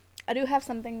I do have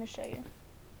something to show you.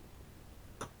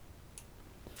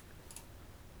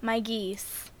 My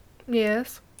geese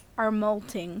Yes. are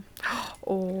molting.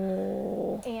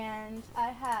 Oh. And I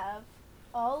have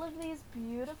all of these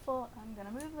beautiful... I'm going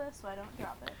to move this so I don't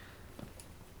drop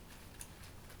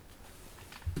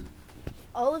it.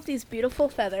 All of these beautiful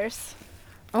feathers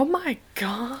Oh my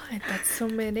god, that's so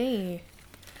many.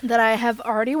 that I have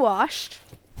already washed.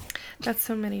 That's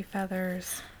so many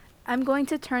feathers. I'm going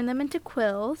to turn them into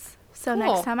quills. So Cool.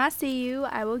 next time I see you,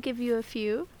 I will give you a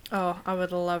few. Oh, I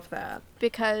would love that.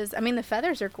 Because, I mean, the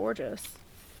feathers are gorgeous.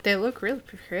 They look really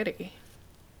pretty.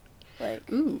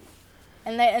 Like, Ooh.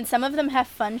 and some of them have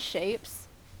fun shapes.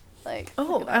 Like, Oh,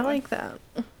 look at that I one. like that.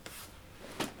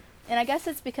 And I guess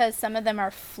it's because some of them are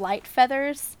flight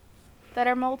feathers that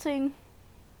are molting.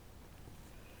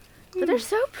 But they're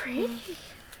so pretty.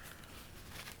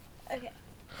 Okay.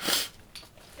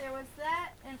 There was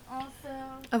that, and also...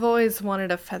 I've always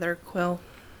wanted a feather quill.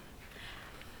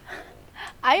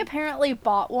 I apparently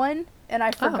bought one, and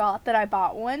I forgot that I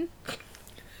bought one.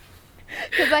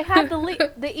 Because I had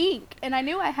the ink, and I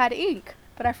knew I had ink,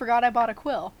 but I forgot I bought a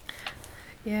quill.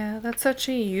 Yeah, that's such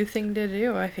a you thing to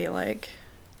do, I feel like.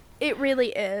 It really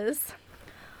is.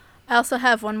 I also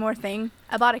have one more thing.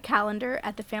 I bought a calendar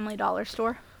at the Family Dollar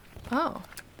store. Oh.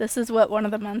 This is what one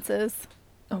of the months is.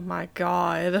 Oh my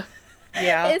god.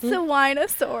 Yeah. It's a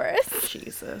Winosaurus.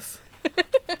 Jesus.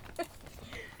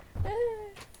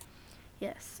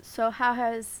 Yes. So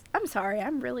I'm sorry,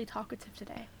 I'm really talkative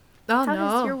today. Oh, How no.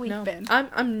 has your week no. been?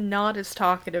 I'm not as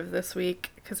talkative this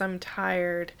week because I'm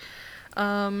tired.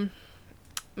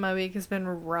 My week has been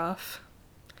rough.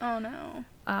 Oh no.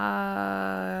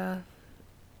 I'm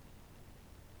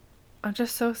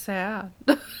just so sad.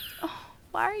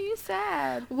 Why are you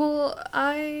sad? Well,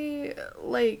 I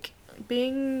like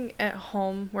being at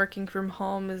home, working from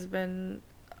home has been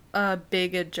a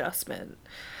big adjustment.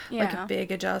 Yeah. Like a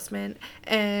big adjustment.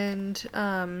 And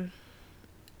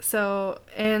so,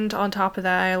 and on top of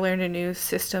that, I learned a new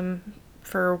system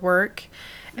for work.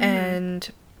 Mm-hmm. And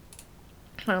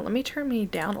hold on, let me turn me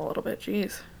down a little bit,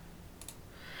 jeez.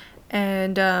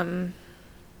 And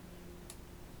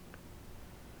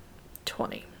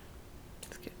 20.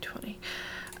 Let's get 20.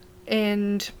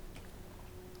 And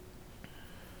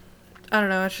I don't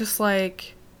know, it's just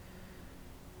like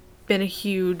been a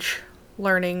huge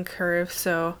learning curve,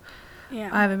 so Yeah.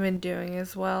 I haven't been doing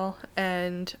as well,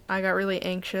 and I got really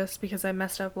anxious because I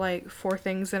messed up like 4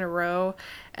 things in a row,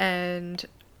 and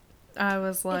I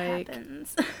was like It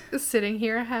happens. sitting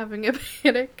here having a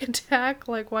panic attack,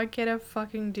 like why can't I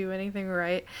fucking do anything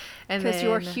right? And Because then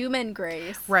you're human,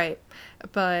 Grace. right,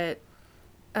 but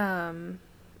and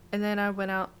then I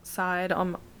went outside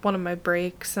on one of my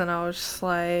breaks, and I was just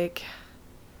like,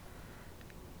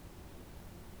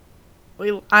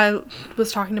 I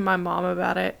was talking to my mom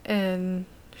about it, and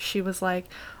she was like,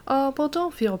 oh, well,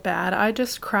 don't feel bad. I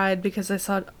just cried because I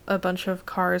saw a bunch of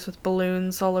cars with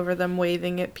balloons all over them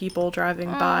waving at people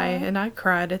driving by, and I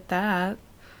cried at that.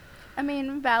 I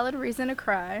mean, valid reason to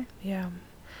cry. Yeah.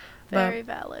 Very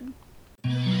valid.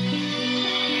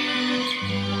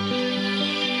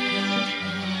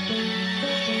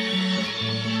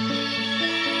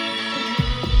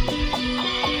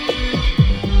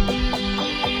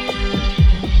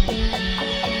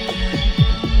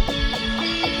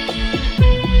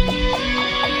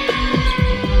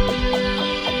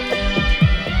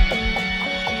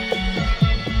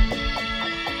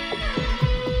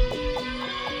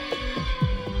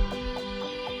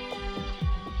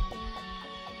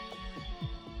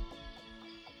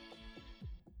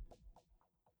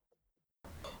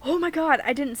 Oh my god,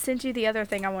 I didn't send you the other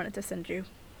thing I wanted to send you.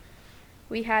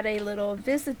 We had a little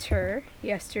visitor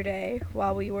yesterday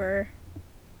while we were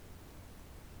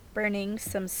burning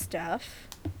some stuff.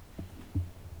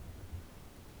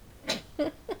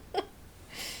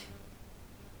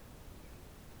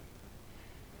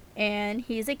 And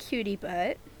he's a cutie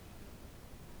butt.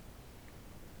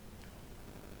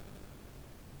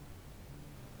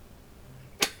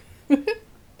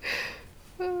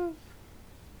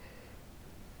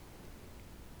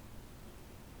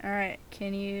 Alright,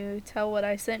 can you tell what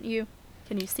I sent you?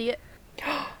 Can you see it?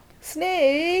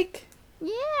 Snake!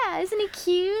 Yeah, isn't he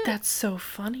cute? That's so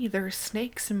funny. There are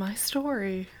snakes in my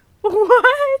story.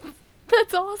 What?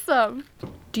 That's awesome.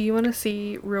 Do you want to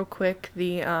see real quick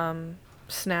the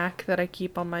snack that I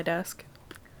keep on my desk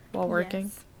while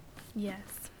working? Yes.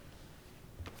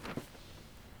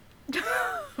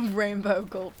 Rainbow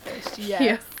goldfish. Yes.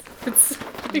 Yeah. It's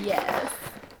Yes.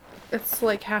 it's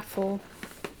like half full.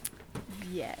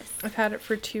 Yes. I've had it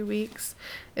for 2 weeks.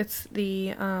 It's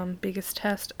the biggest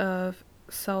test of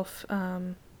self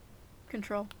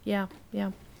control. Yeah,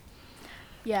 yeah.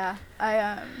 Yeah,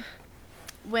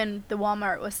 when the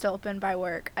Walmart was still open by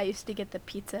work, I used to get the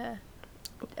pizza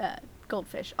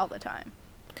goldfish all the time.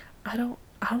 I don't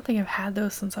think I've had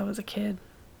those since I was a kid.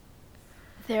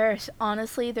 They're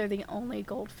the only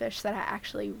goldfish that I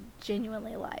actually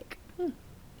genuinely like.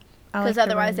 Because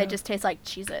otherwise they just taste like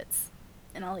Cheez-Its.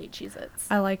 And I'll eat Cheez-Its.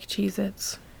 I like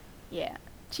Cheez-Its. Yeah.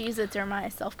 Cheez-Its are my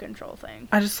self-control thing.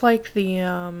 I just like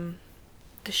the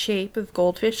shape of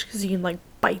goldfish because you can, like,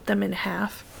 bite them in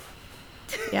half.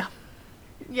 Yeah.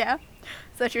 Yeah?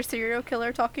 Is that your serial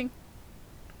killer talking?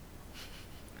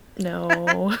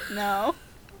 No. No.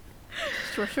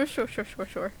 Sure.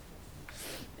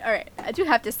 Alright, I do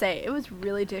have to say, it was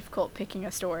really difficult picking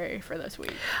a story for this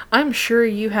week. I'm sure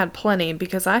you had plenty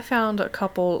because I found a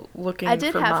couple looking for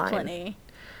mine.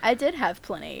 I did have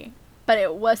plenty, but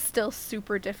it was still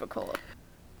super difficult.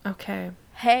 Okay.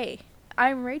 Hey,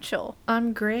 I'm Rachel.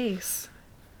 I'm Grace.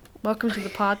 Welcome to the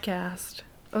podcast.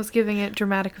 I was giving it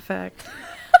dramatic effect.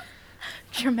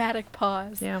 Dramatic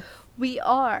pause. Yeah. We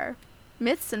are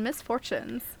Myths and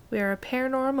Misfortunes. We are a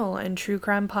paranormal and true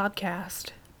crime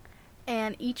podcast.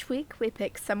 And each week we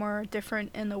pick somewhere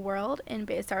different in the world and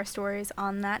base our stories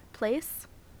on that place.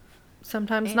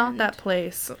 Sometimes not that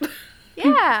place.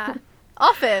 Yeah.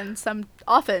 Sometimes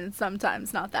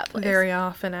not that place. Very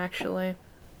often, actually.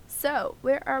 So,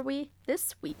 where are we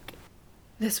this week?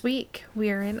 This week, we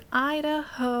are in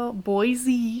Idaho,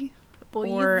 Boise.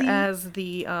 Or as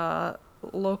the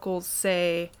locals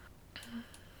say,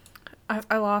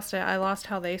 I lost it. I lost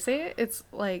how they say it. It's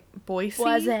like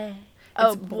Boise.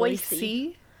 Oh,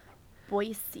 Boise.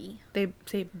 Boise. They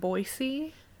say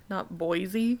Boise, not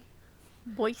Boise.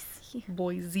 Boise.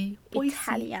 Boise.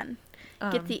 Italian.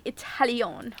 Get the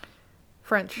Italian.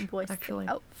 French, Boise. actually.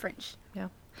 Oh, French. Yeah.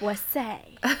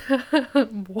 Boise.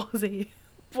 Boise.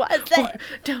 Boise.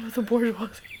 Down with the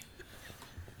bourgeoisie.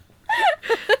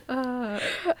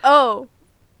 Oh,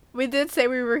 we did say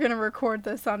we were going to record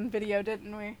this on video,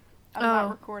 didn't we? I'm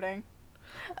not recording.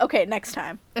 Okay, next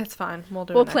time. It's fine. We'll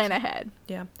plan ahead.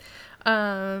 Yeah.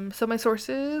 So my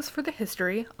sources for the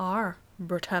history are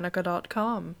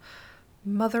Britannica.com,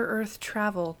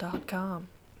 MotherEarthTravel.com.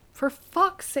 For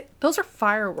fuck's sake, those are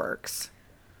fireworks.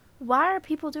 Why are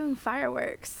people doing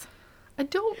fireworks? I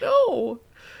don't know.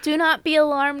 Do not be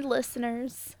alarmed,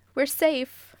 listeners. We're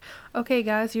safe. Okay,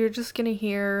 guys, you're just gonna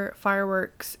hear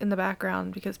fireworks in the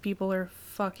background because people are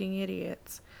fucking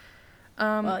idiots.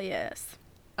 Well, yes.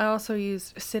 I also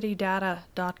used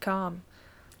CityData.com.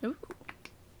 Ooh.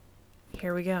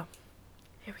 Here we go.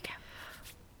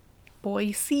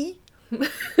 Boise.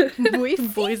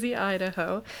 Boise,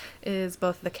 Idaho is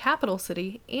both the capital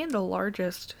city and the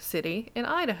largest city in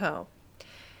Idaho.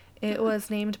 It was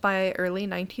named by early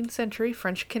 19th century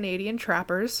French-Canadian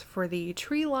trappers for the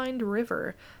tree-lined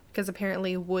river, because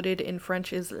apparently wooded in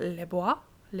French is le bois.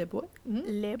 Le bois?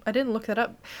 I didn't look that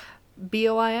up.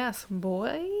 B-O-I-S.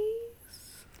 Bois?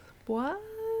 Bois?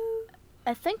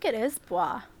 I think it is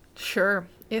bois. Sure.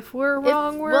 If we're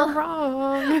wrong, we're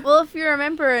wrong. Well, if you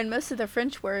remember, in most of the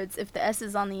French words, if the S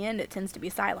is on the end, it tends to be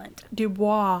silent. Du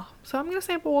bois. So I'm going to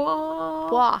say bois.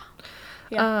 Bois.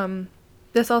 Yeah.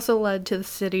 This also led to the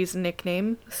city's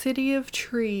nickname, City of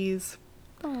Trees.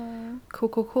 Aww.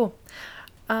 Cool.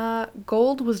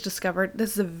 Gold was discovered.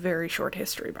 This is a very short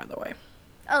history, by the way.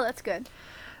 Oh, that's good.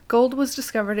 Gold was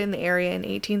discovered in the area in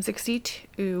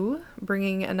 1862,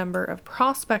 bringing a number of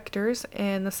prospectors,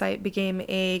 and the site became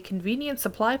a convenient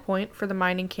supply point for the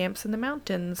mining camps in the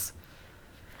mountains.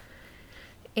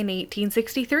 In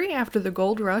 1863, after the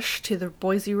gold rush to the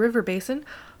Boise River Basin,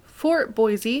 Fort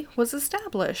Boise was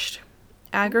established.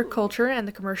 Agriculture and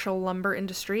the commercial lumber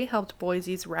industry helped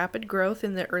Boise's rapid growth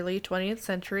in the early 20th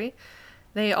century.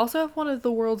 They also have one of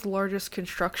the world's largest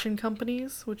construction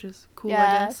companies, which is cool, I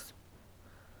guess.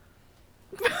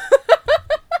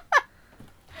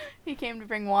 He came to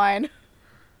bring wine.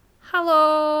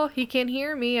 Hello, he can't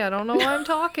hear me. I don't know why I'm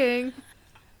talking.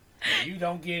 You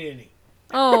don't get any.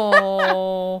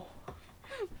 Oh.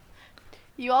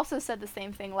 You also said the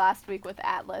same thing last week with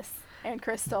Atlas and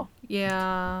Crystal.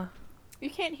 Yeah. You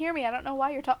can't hear me. I don't know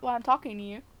why why I'm talking to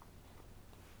you.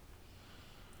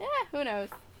 Yeah, who knows?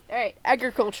 All right,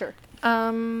 agriculture.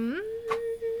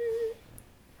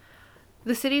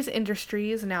 The city's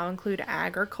industries now include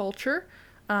agriculture,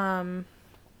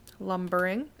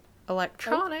 lumbering,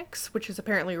 electronics, which is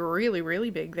apparently really, really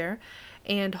big there,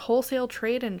 and wholesale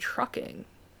trade and trucking.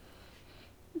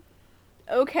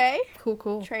 Okay.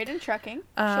 Cool. Trade and trucking.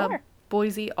 Sure.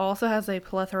 Boise also has a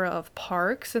plethora of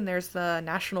parks, and there's the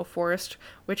National Forest,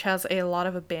 which has a lot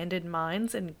of abandoned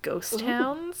mines and ghost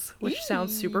towns, which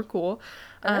sounds super cool.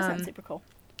 That sounds super cool.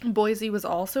 Boise was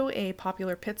also a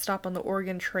popular pit stop on the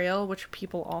Oregon Trail, which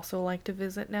people also like to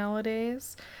visit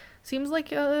nowadays. Seems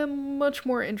like a much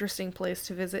more interesting place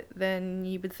to visit than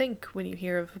you would think when you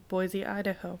hear of Boise,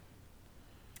 Idaho.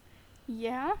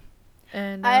 Yeah.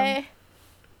 And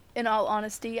in all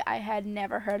honesty, I had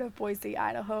never heard of Boise,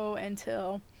 Idaho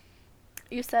until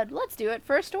you said, let's do it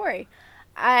for a story.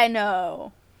 I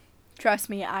know. Trust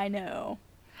me, I know.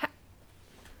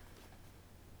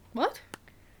 What?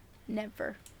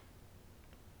 Never.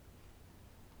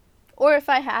 Or if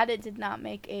I had, it did not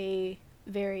make a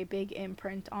very big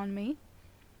imprint on me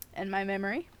and my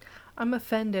memory. I'm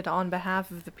offended on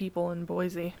behalf of the people in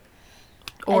Boise.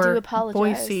 I do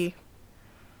apologize. Boise.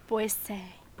 Boise.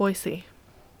 Boise.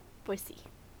 Boise.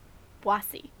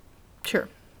 Boise. Sure.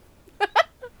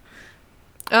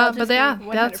 But yeah,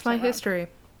 that's my history.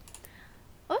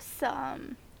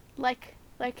 Awesome.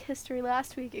 Like history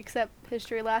last week, except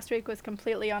history last week was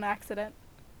completely on accident.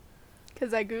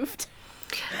 Because I goofed.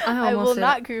 I will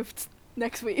not goof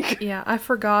next week. Yeah, I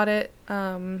forgot it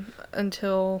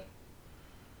until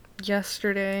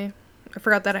yesterday. I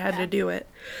forgot that I had to do it.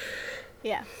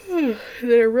 Yeah. Then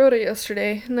I wrote it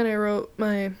yesterday, and then I wrote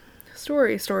my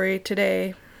story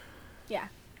today. Yeah.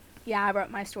 Yeah, I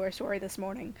wrote my story this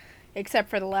morning, except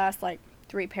for the last,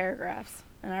 3 paragraphs,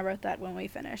 and I wrote that when we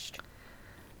finished.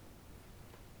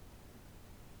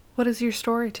 What is your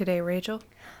story today, Rachel?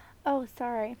 Oh,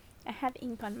 sorry. I have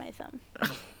ink on my thumb.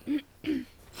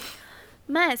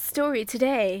 My story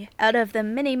today, out of the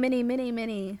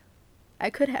many I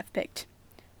could have picked,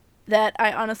 that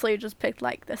I honestly just picked,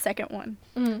 the second one.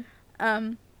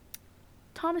 Mm-hmm.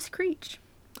 Thomas Creech.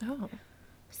 Oh.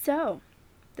 So,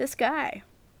 this guy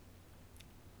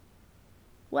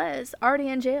was already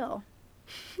in jail.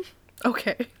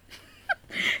 Okay.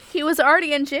 He was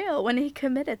already in jail when he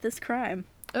committed this crime.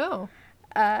 Oh.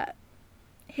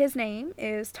 His name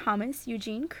is Thomas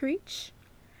Eugene Creech,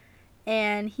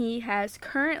 and he has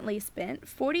currently spent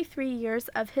 43 years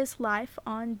of his life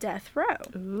on death row.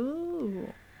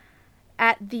 Ooh.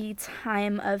 At the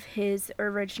time of his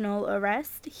original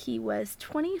arrest, he was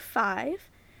 25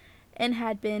 and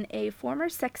had been a former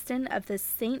sexton of the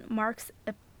St. Mark's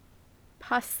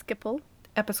Episcopal.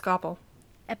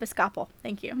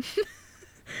 Thank you.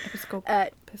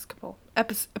 Episcopal.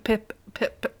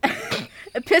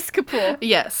 Episcopal.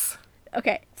 Yes.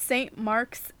 Okay, St.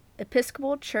 Mark's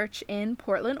Episcopal Church in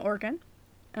Portland, Oregon.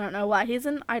 I don't know why he's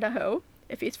in Idaho,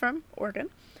 if he's from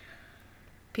Oregon.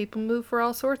 People move for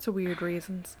all sorts of weird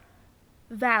reasons.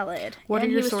 Valid. What are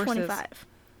your sources? And he was 25.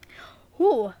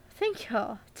 Ooh, thank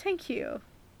you.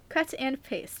 Cut and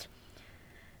paste.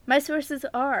 My sources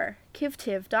are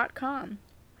kivtiv.com,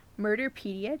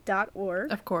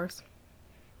 murderpedia.org, of course,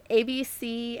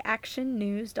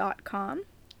 abcactionnews.com,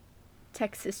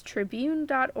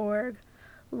 texastribune.org,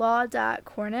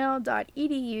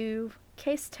 law.cornell.edu,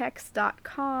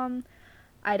 casetext.com,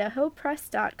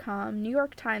 idahopress.com,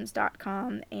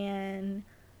 newyorktimes.com, and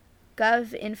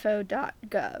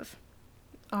govinfo.gov.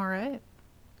 All right.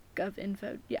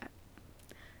 Govinfo, yeah.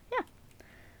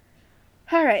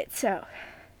 All right, so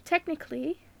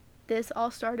technically, this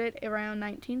all started around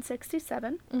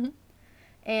 1967. Mm-hmm.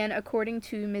 And according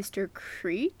to Mr.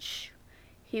 Creech,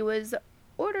 he was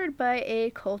ordered by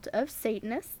a cult of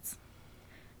Satanists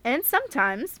and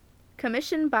sometimes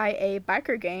commissioned by a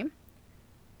biker gang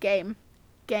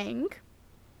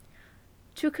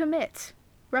to commit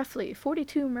roughly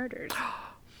 42 murders.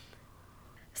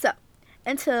 So,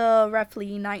 until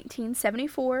roughly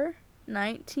 1974,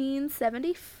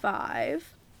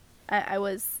 1975, I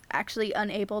was actually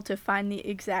unable to find the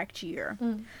exact year.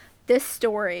 This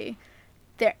story,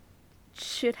 there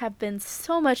should have been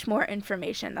so much more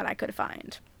information that I could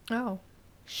find. Oh.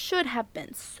 Should have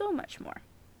been so much more.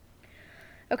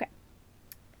 Okay.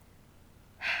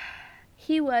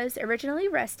 He was originally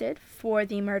arrested for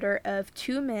the murder of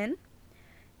 2 men,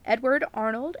 Edward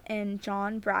Arnold and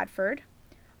John Bradford,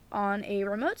 on a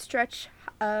remote stretch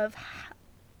of...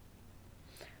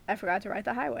 I forgot to write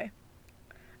the highway.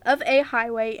 Of a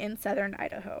highway in southern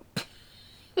Idaho.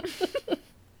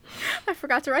 I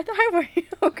forgot to write the highway.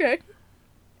 Okay.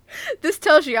 This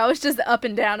tells you I was just up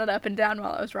and down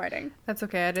while I was writing. That's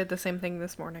okay. I did the same thing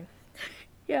this morning.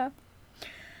 Yeah.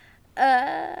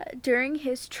 During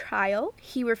his trial,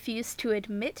 he refused to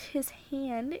admit his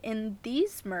hand in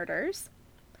these murders.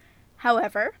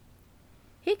 However,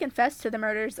 he confessed to the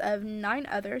murders of 9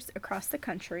 others across the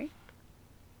country.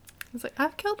 He's like,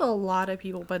 I've killed a lot of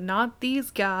people, but not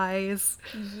these guys.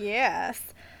 Yes.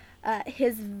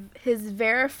 His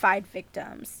verified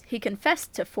victims, he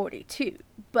confessed to 42,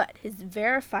 but his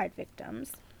verified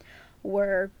victims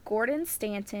were Gordon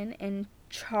Stanton and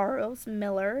Charles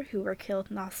Miller, who were killed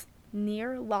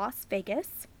near Las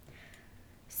Vegas,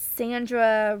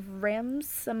 Sandra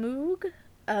Ramsamug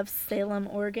of Salem,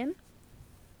 Oregon.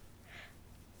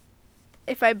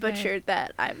 If I butchered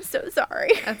that, I'm so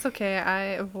sorry. That's okay. I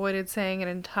avoided saying an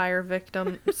entire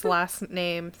victim's last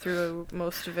name through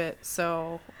most of it,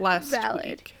 so last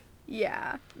week.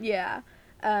 Yeah.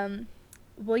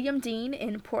 William Dean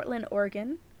in Portland,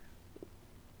 Oregon.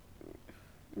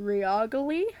 Rio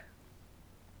Gley.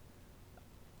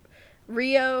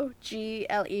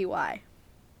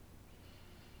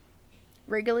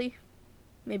 Wrigley.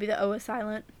 Maybe the O is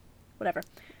silent. Whatever.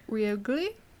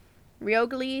 Riogli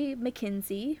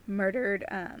McKenzie,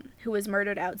 who was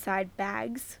murdered outside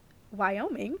Baggs,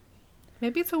 Wyoming.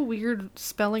 Maybe it's a weird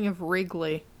spelling of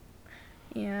Wrigley.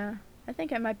 Yeah, I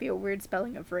think it might be a weird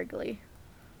spelling of Wrigley.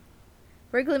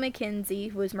 Wrigley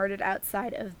McKenzie, who was murdered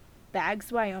outside of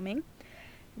Baggs, Wyoming.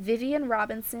 Vivian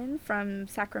Robinson from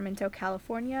Sacramento,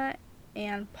 California.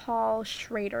 And Paul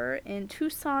Schrader in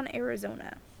Tucson,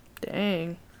 Arizona.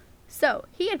 Dang. So,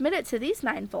 he admitted to these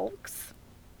 9 folks,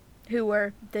 who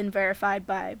were then verified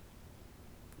by,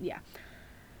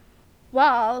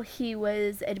 while he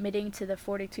was admitting to the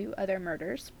 42 other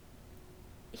murders.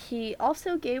 He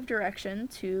also gave direction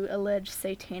to alleged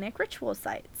satanic ritual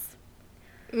sites.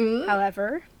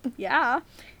 However,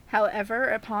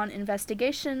 upon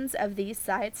investigations of these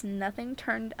sites, nothing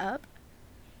turned up.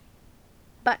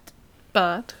 But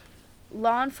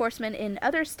law enforcement in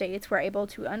other states were able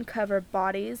to uncover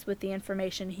bodies with the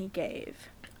information he gave.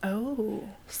 Oh.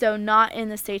 So not in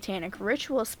the satanic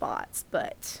ritual spots,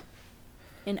 but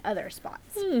in other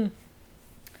spots.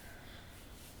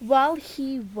 While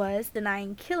he was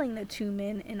denying killing the 2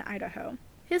 men in Idaho,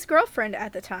 his girlfriend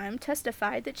at the time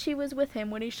testified that she was with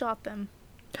him when he shot them.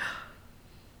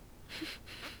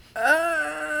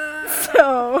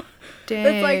 So, dang.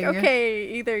 It's like, okay,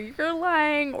 either you're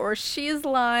lying or she's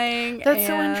lying. That's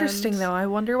so interesting, though. I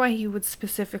wonder why he would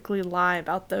specifically lie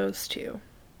about those 2.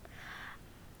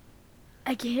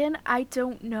 Again, I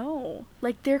don't know.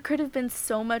 Like, there could have been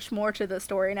so much more to the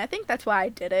story, and I think that's why I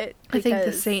did it. I think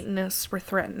the Satanists were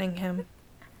threatening him.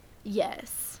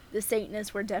 Yes, the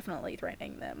Satanists were definitely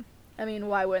threatening them. I mean,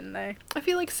 why wouldn't they? I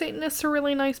feel like Satanists are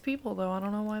really nice people, though. I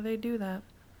don't know why they do that.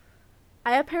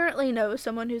 I apparently know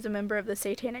someone who's a member of the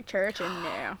Satanic Church, and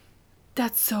no.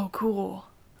 That's so cool.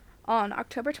 On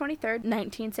October 23rd,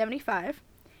 1975,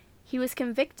 he was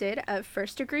convicted of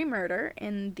first-degree murder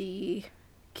in the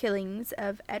killings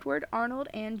of Edward Arnold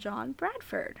and John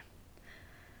Bradford.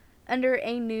 Under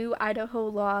a new Idaho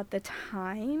law at the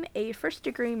time, a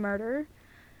first-degree murder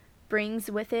brings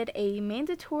with it a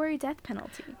mandatory death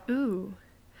penalty. Ooh.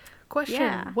 Question.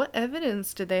 Yeah. What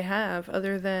evidence did they have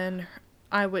other than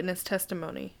eyewitness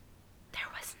testimony? There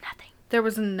was nothing. There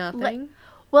was nothing?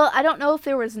 Well, I don't know if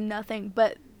there was nothing,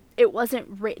 but it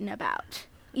wasn't written about.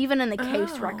 Even in the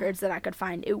case records that I could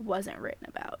find, it wasn't written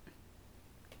about.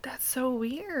 That's so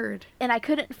weird. And I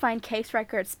couldn't find case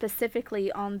records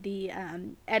specifically on the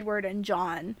Edward and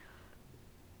John.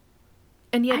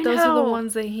 And yet those are the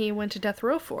ones that he went to death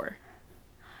row for.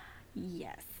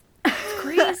 Yes. It's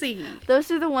crazy.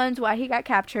 Those are the ones why he got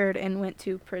captured and went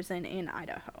to prison in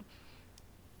Idaho.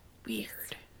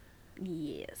 Weird.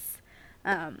 Yes.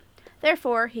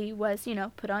 Therefore, he was,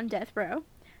 put on death row.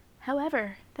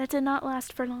 However, that did not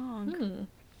last for long.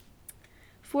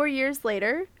 4 years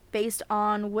later, based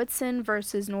on Woodson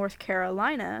versus North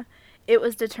Carolina, it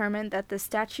was determined that the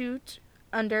statute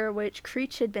under which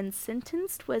Creech had been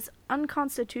sentenced was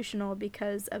unconstitutional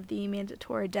because of the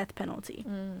mandatory death penalty.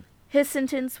 His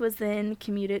sentence was then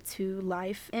commuted to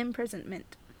life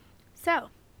imprisonment. So,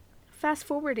 fast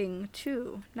forwarding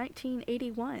to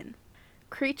 1981.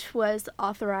 Creech was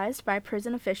authorized by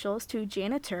prison officials to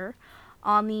janitor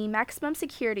on the maximum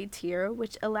security tier,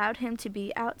 which allowed him to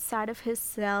be outside of his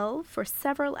cell for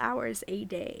several hours a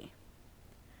day.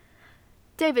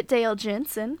 David Dale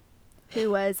Jensen,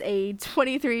 who was a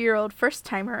 23-year-old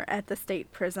first-timer at the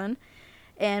state prison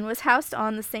and was housed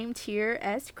on the same tier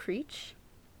as Creech.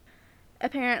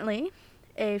 Apparently,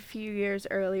 a few years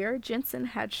earlier, Jensen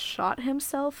had shot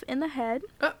himself in the head,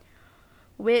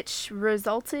 which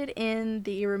resulted in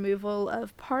the removal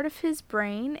of part of his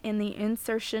brain and the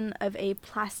insertion of a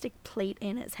plastic plate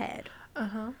in his head.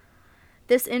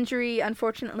 This injury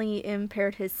unfortunately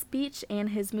impaired his speech, and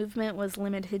his movement was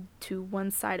limited to one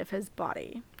side of his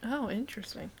body. Oh,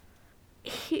 interesting.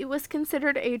 He was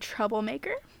considered a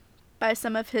troublemaker by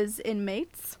some of his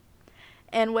inmates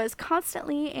and was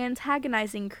constantly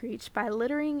antagonizing Creech by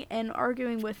littering and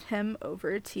arguing with him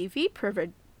over TV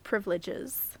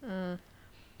privileges.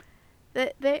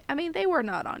 They were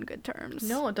not on good terms.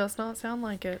 No, it does not sound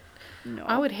like it. No.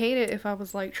 I would hate it if I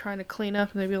was, like, trying to clean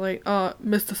up and they'd be like,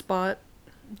 missed a spot.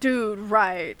 Dude,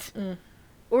 right. Mm.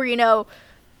 Or,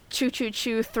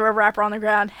 choo, throw a wrapper on the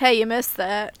ground. Hey, you missed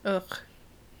that. Ugh.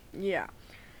 Yeah.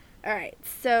 Alright,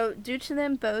 so due to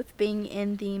them both being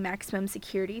in the maximum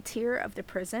security tier of the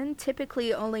prison,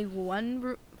 typically only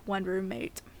one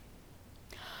roommate.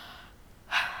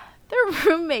 They're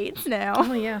roommates now.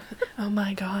 Oh, yeah. Oh,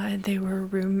 my God, they were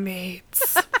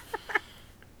roommates.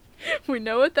 We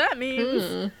know what that means.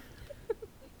 Hmm.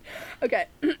 Okay.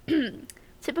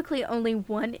 Typically only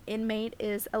one inmate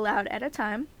is allowed at a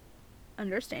time,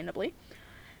 understandably.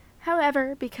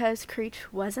 However, because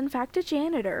Creech was in fact a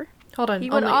janitor, Hold on. he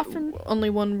would Only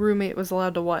one roommate was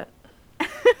allowed to what?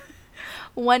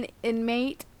 one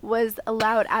inmate was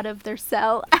allowed out of their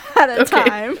cell at a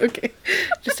time. Okay.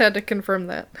 Just had to confirm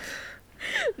that.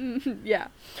 Yeah.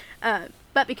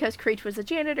 But because Creech was a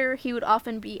janitor, he would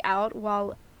often be out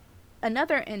while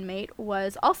another inmate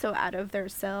was also out of their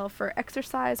cell for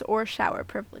exercise or shower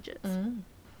privileges. Mm.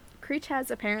 Creech has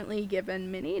apparently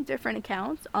given many different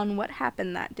accounts on what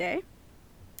happened that day.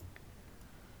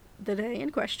 The day in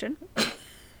question.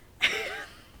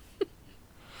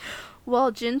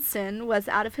 While Jensen was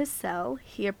out of his cell,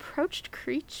 he approached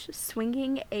Creech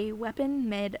swinging a weapon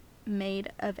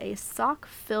made of a sock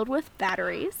filled with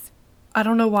batteries. I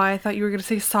don't know why I thought you were going to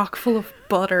say sock full of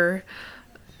butter.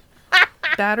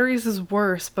 Batteries is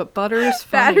worse, but butter is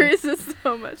funny. Batteries is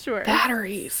so much worse.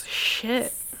 Batteries.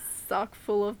 Shit. Sock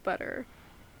full of butter.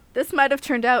 This might have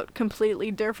turned out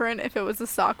completely different if it was a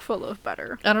sock full of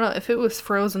butter. I don't know. If it was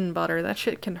frozen butter, that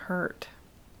shit can hurt.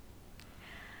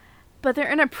 But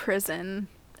they're in a prison.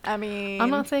 I mean... I'm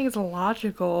not saying it's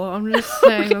illogical. I'm just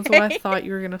saying that's what I thought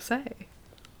you were going to say.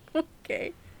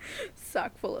 Okay.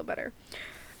 Sock full of butter.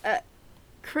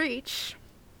 Creech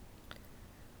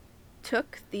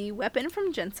took the weapon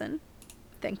from Jensen,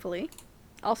 thankfully.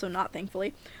 Also not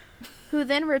thankfully. Who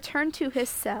then returned to his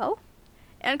cell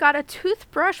and got a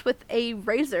toothbrush with a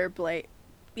razor blade.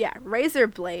 Yeah, razor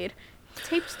blade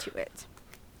taped to it.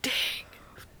 Dang.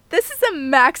 This is a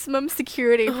maximum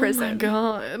security prison. Oh my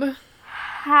God.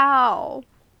 How?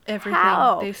 Everything.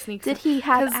 How They sneak did he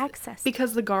have access?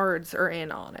 Because the guards are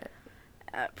in on it.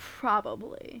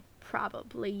 Probably,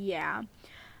 yeah.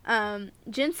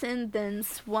 Jensen then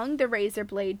swung the razor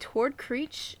blade toward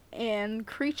Creech, and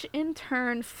Creech in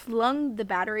turn flung the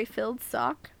battery-filled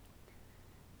sock,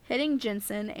 hitting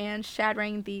Jensen and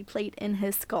shattering the plate in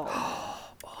his skull.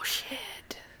 Oh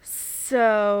shit.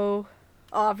 So,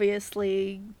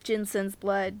 obviously, Jensen's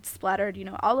blood splattered,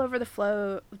 all over the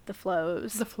flows.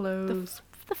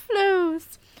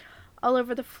 All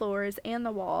over the floors and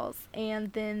the walls.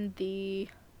 And then I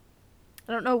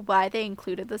don't know why they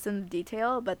included this in the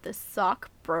detail, but the sock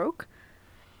broke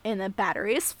and the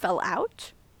batteries fell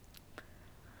out.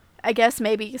 I guess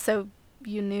maybe so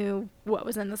you knew what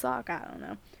was in the sock. I don't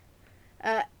know.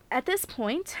 At this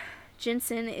point,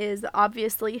 Jensen is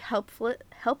obviously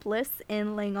helpless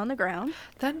and laying on the ground.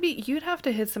 You'd have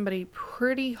to hit somebody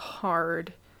pretty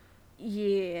hard.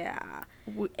 Yeah.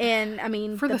 And, I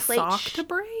mean, for the plate sock to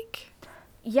break?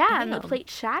 Yeah, Damn. and the plate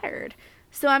shattered.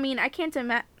 So, I mean, I can't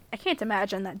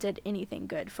imagine that did anything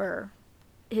good for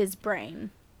his brain.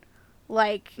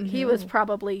 Like, he was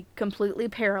probably completely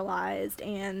paralyzed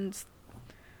and...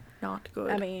 Not good.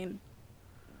 I mean,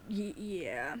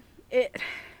 yeah.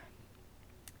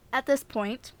 At this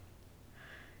point,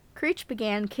 Creech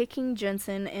began kicking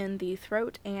Jensen in the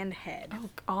throat and head. Oh,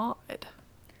 God.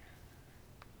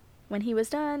 When he was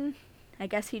done, I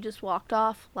guess he just walked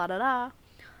off, la-da-da.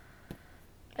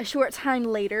 A short time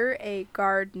later, a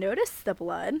guard noticed the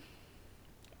blood,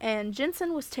 and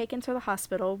Jensen was taken to the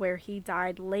hospital where he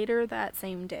died later that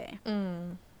same day.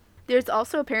 Mm. There's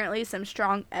also apparently some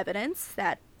strong evidence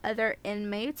that other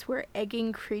inmates were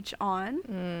egging Creech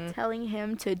on, telling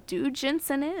him to do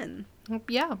Jensen in.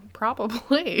 Yeah,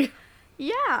 probably.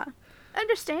 Yeah.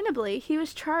 Understandably, he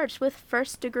was charged with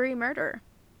first-degree murder.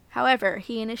 However,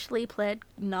 he initially pled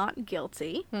not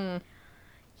guilty.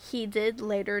 He did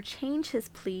later change his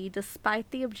plea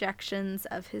despite the objections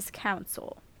of his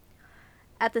counsel.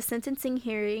 At the sentencing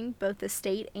hearing, both the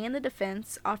state and the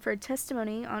defense offered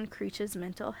testimony on Creech's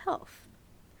mental health.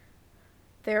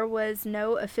 There was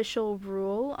no official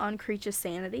rule on Creech's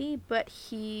sanity, but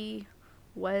he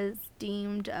was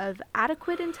deemed of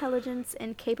adequate intelligence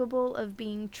and capable of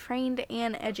being trained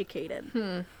and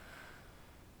educated.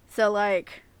 So,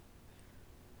 like,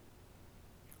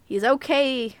 he's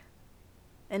okay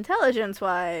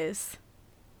intelligence-wise.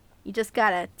 You just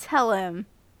gotta tell him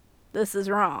this is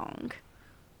wrong.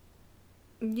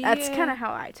 Yeah. That's kind of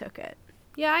how I took it.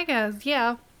 Yeah, I guess.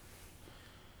 Yeah.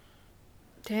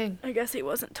 Dang. I guess he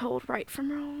wasn't told right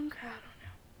from wrong. I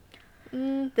don't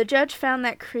know. Mm, The judge found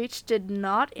that Creech did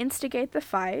not instigate the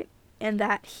fight and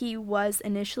that he was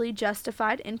initially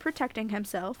justified in protecting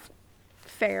himself.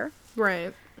 Fair.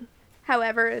 right.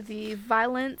 However, the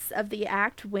violence of the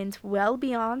act went well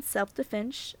beyond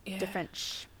self-defense, Yeah.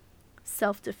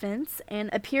 self-defense, and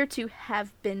appeared to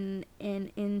have been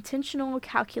an intentional,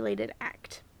 calculated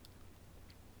act.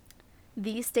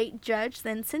 The state judge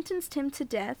then sentenced him to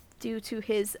death due to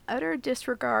his utter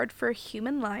disregard for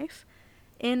human life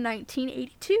in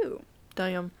 1982.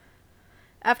 Damn.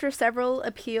 After several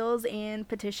appeals and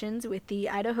petitions with the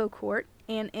Idaho court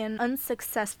and an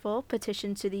unsuccessful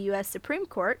petition to the U.S. Supreme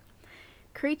Court,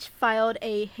 Creech filed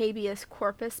a habeas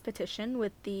corpus petition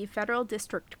with the federal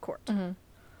district court. Mhm.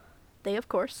 They, of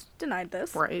course, denied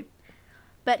this. Right.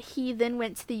 But he then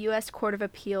went to the U.S. Court of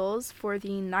Appeals for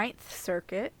the Ninth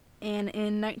Circuit, and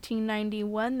in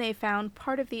 1991 they found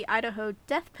part of the Idaho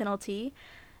death penalty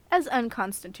as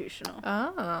unconstitutional.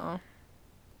 Oh.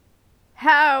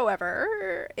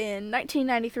 However, in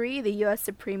 1993, the U.S.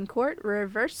 Supreme Court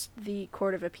reversed the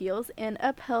Court of Appeals and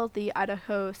upheld the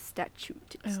Idaho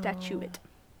statute.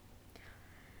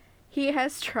 He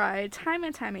has tried time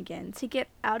and time again to get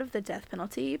out of the death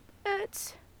penalty,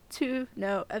 but to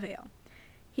no avail.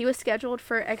 He was scheduled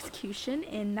for execution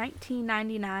in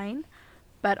 1999,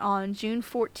 but on June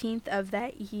 14th of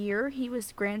that year, he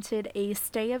was granted a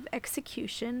stay of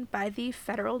execution by the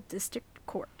federal district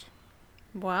court.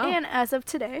 Wow. And as of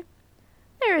today,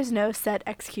 there is no set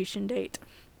execution date.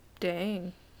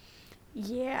 Dang.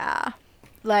 Yeah.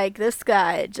 Like, this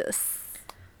guy just...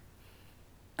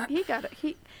 He got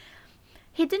it.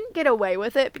 He didn't get away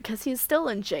with it because he's still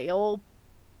in jail.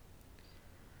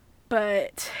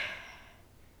 But...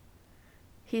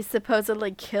 he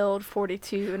supposedly killed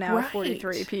 42, now Right.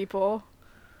 43 people.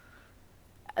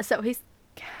 So he's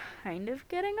kind of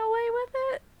getting away with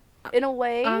it. In a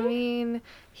way. I mean,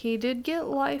 he did get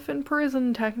life in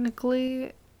prison,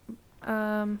 technically.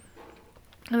 I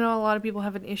know a lot of people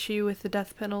have an issue with the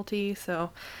death penalty,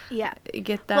 so yeah. I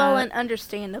get that. Well, and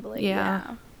understandably, Yeah.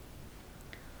 yeah.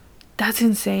 That's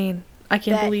insane. I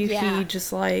can't That- believe yeah. he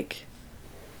just, like...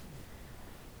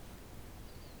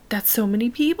 That's so many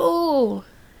people!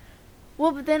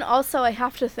 Well, but then also I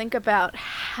have to think about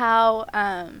how,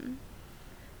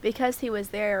 because he was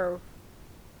there,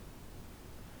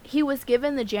 he was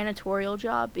given the janitorial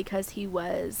job because he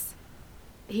was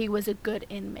a good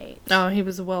inmate. Oh, he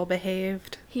was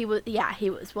well-behaved. He was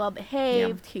well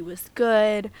behaved, he was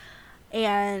good,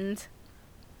 and,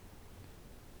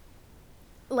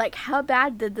 like, how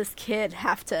bad did this kid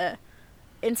have to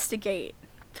instigate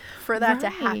for that to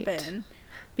Right. happen?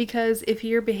 Because if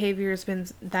your behavior has been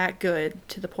that good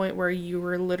to the point where you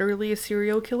were literally a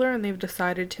serial killer and they've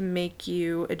decided to make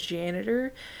you a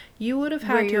janitor, you would have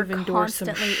Where had to you're have endured some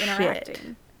constantly shit.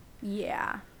 interacting.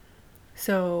 Yeah.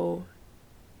 So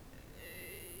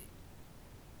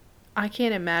I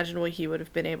can't imagine what he would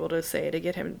have been able to say to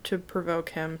get him to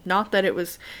provoke him. Not that it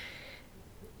was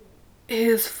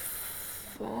his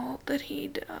fault that he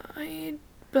died,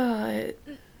 but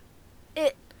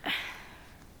It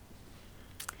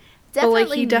But, like,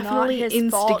 definitely he definitely not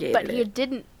his fault, but instigated he it.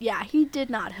 didn't. Yeah, he did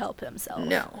not help himself.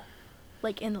 no.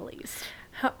 Like in the least.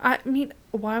 I mean,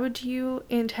 why would you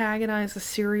antagonize a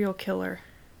serial killer?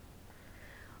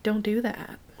 Don't do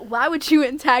that. Why would you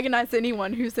antagonize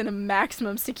anyone who's in a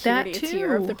maximum security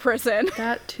tier of too. the prison?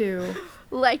 That too.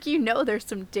 Like, you know, there's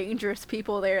some dangerous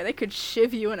people there. They could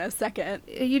shiv you in a second.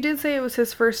 You did say it was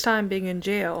his first time being in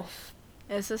jail.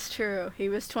 This is true. He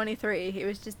was 23. He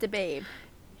was just a babe.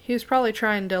 He was probably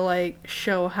trying to, like,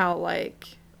 show how, like...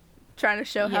 Trying to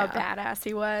show how Yeah. badass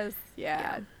he was. Yeah.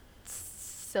 Yeah.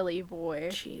 Silly boy.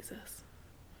 Jesus.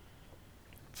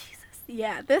 Jesus.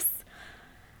 Yeah, this...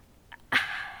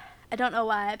 I don't know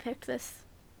why I picked this,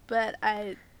 but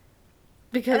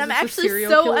Because And I'm it's a actually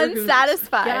serial so killer who's-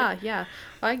 unsatisfied. Yeah.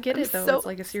 I get I'm it, though. so- It's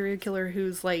like a serial killer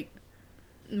whose, like,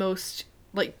 most,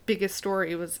 like, biggest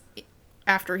story was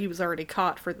after he was already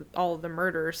caught for all of the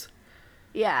murders.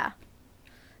 Yeah.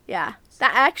 Yeah.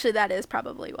 That is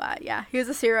probably why. Yeah. He was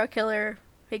a serial killer.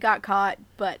 He got caught,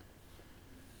 but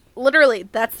literally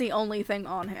that's the only thing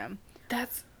on him.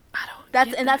 That's... I don't That's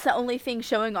get and that's the only thing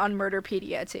showing on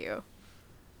Murderpedia too.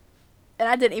 And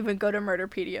I didn't even go to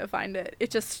Murderpedia to find it. It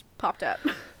just popped up.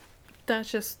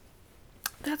 That's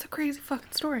a crazy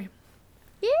fucking story.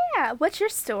 Yeah, what's your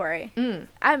story? Mm.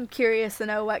 I'm curious to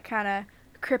know what kind of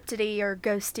cryptidy or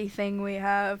ghosty thing we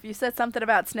have. You said something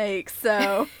about snakes,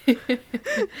 so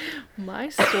My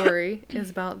story is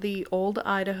about the old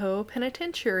Idaho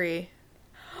Penitentiary.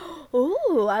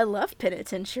 Ooh, I love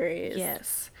penitentiaries.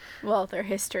 Yes. Well, their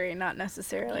history, not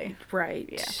necessarily. Right.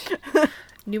 Yeah.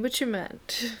 Knew what you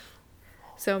meant.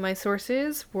 So my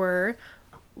sources were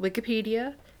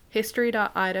Wikipedia,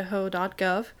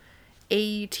 history.idaho.gov,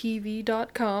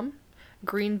 aetv.com,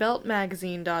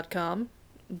 greenbeltmagazine.com,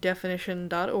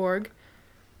 definition.org,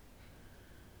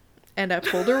 and I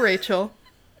pulled a Rachel.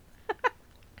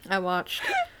 I watched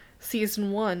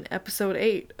season 1, episode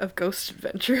 8 of Ghost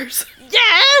Adventures,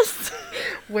 Yes!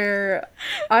 where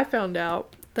I found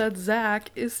out that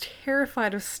Zach is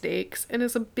terrified of snakes and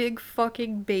is a big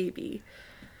fucking baby.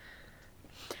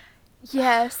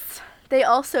 Yes. They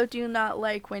also do not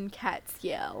like when cats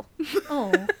yell.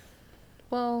 Oh.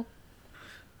 Well,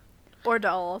 Or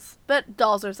dolls. But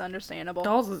dolls is understandable.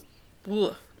 dolls is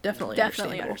definitely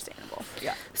Definitely understandable. understandable.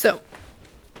 Yeah. So,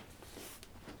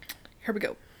 here we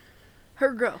go.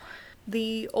 Her girl.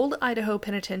 The Old Idaho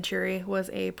Penitentiary was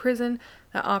a prison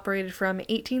that operated from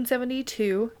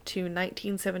 1872 to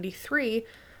 1973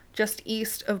 just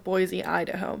east of Boise,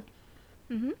 Idaho.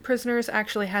 Mm-hmm. Prisoners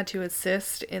actually had to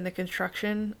assist in the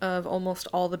construction of almost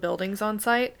all the buildings on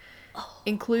site,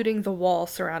 including the wall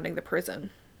surrounding the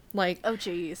prison. Like, Oh,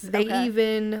 jeez. they Okay.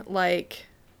 even, like,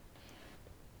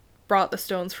 brought the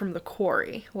stones from the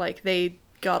quarry. Like, they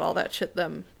got all that shit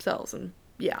themselves, and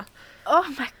yeah.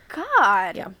 Oh, my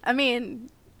God. Yeah. I mean,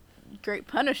 great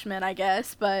punishment, I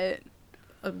guess, but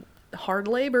Hard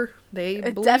labor. They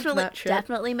it believed definitely that shit.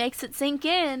 definitely makes it sink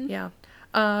in. Yeah.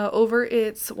 Over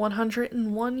its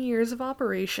 101 years of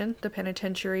operation, the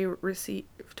penitentiary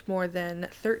received more than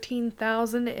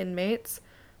 13,000 inmates,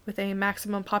 with a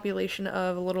maximum population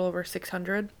of a little over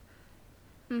 600.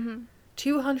 Mm-hmm.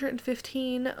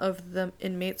 215 of the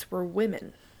inmates were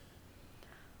women.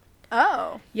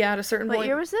 Oh. Yeah, at a certain What point.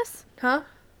 year was this? Huh?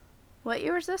 What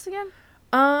year was this again?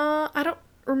 I don't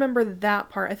remember that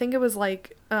part. I think it was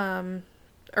like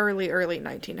early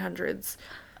 1900s.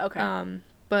 Okay.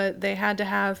 But they had to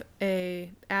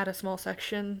add a small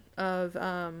section of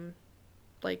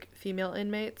like female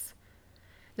inmates.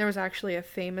 There was actually a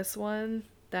famous one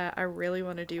that I really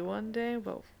want to do one day.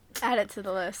 Well, Add it to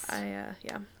the list. yeah.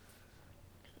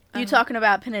 You talking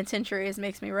about penitentiaries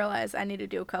makes me realize I need to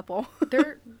do a couple.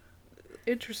 They're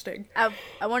interesting. I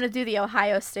want to do the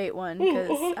Ohio State one because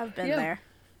I've been Yeah. there.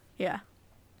 Yeah.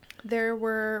 There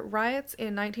were riots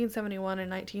in 1971 and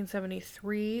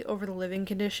 1973 over the living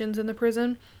conditions in the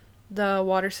prison. The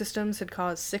water systems had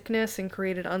caused sickness and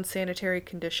created unsanitary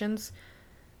conditions.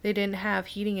 They didn't have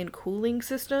heating and cooling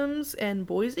systems, and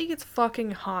Boise gets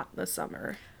fucking hot in the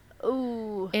summer.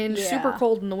 Ooh. And yeah. super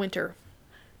cold in the winter.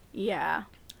 Yeah.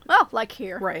 Well, like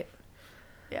here. Right.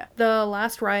 Yeah. The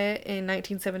last riot in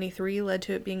 1973 led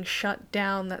to it being shut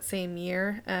down that same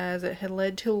year, as it had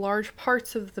led to large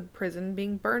parts of the prison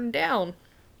being burned down.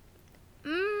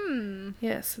 Mmm.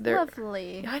 Yes,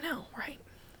 Lovely. I know, right?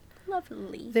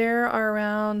 Lovely. There are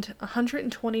around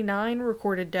 129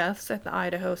 recorded deaths at the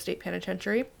Idaho State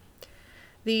Penitentiary.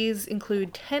 These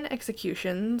include 10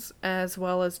 executions, as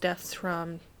well as deaths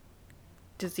from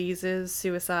diseases,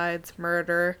 suicides,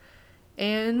 murder,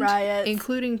 and Riots.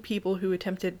 including people who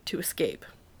attempted to escape.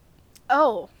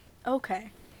 Oh.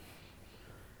 Okay.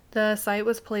 The site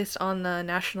was placed on the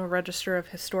National Register of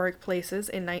Historic Places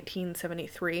in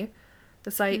 1973. The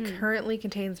site currently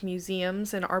contains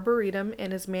museums and arboretum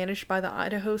and is managed by the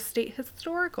Idaho State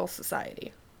Historical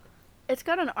Society. It's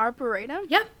got an arboretum.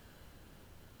 Yeah,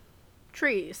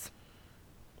 Trees.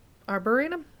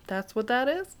 arboretum. That's what that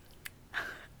is.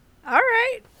 All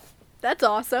right. That's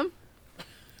awesome.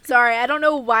 Sorry, I don't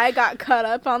know why I got cut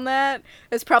up on that.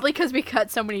 It's probably because we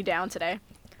cut so many down today.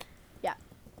 Yeah.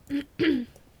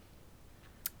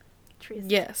 Trees.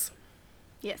 Yes.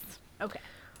 Yes. Okay.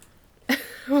 I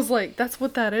was like, that's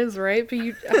what that is, right? But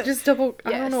I just I don't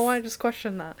know Yes. why I just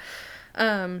questioned that.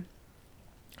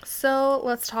 So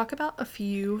let's talk about a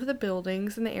few of the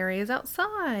buildings and the areas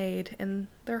outside and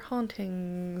their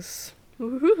hauntings.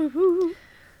 Ooh.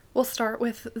 We'll start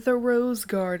with the Rose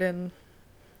Garden.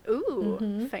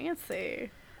 Ooh.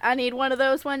 Fancy. I need one of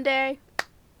those one day.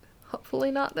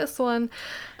 Hopefully not this one.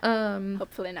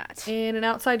 Hopefully not. In an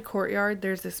outside courtyard,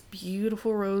 there's this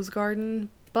beautiful rose garden,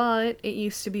 but it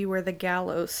used to be where the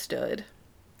gallows stood.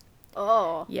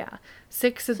 Oh. Yeah.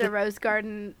 6 of So the... Rose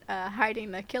Garden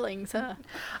hiding the killings, huh?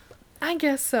 I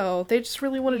guess so. They just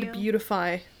really wanted Yeah. to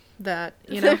beautify that,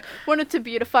 you know? Wanted to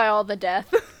beautify all the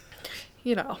death.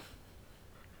 You know.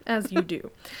 As you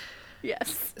do.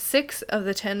 Yes. 6 of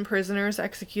the 10 prisoners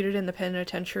executed in the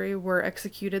penitentiary were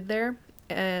executed there,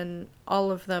 and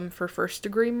all of them for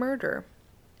first-degree murder.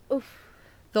 Oof.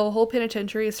 The whole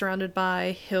penitentiary is surrounded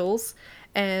by hills,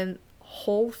 and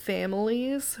whole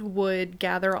families would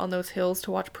gather on those hills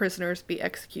to watch prisoners be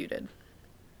executed.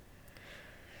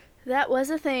 That was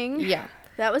a thing. Yeah.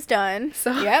 That was done.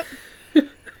 So, Yep.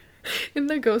 in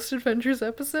the Ghost Adventures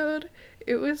episode,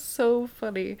 it was so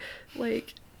funny.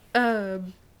 Like,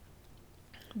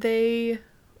 they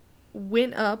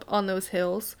went up on those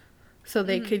hills so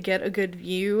they could get a good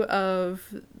view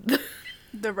of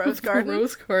The Rose Garden. The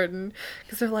Rose Garden.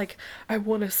 Because they're like, I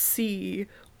want to see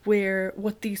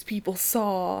what these people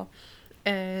saw.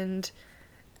 And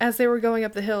as they were going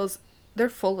up the hills, they're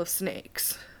full of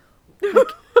snakes. Like,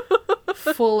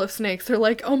 full of snakes. They're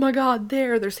like, oh my god,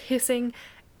 there's hissing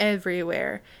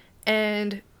everywhere.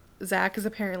 And Zach is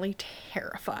apparently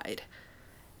terrified.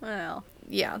 Well,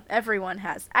 Yeah. everyone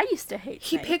has. I used to hate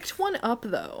He snakes. picked one up,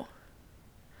 though.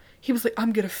 He was like,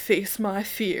 I'm gonna face my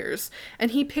fears.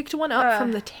 And he picked one up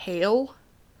from the tail.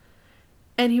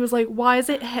 And he was like, why is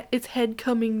its head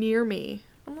coming near me?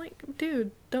 I'm like,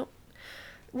 dude, don't.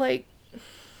 Like,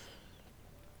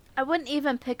 I wouldn't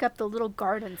even pick up the little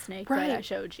garden snake that I Right.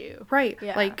 showed you. right.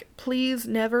 Yeah. Like, please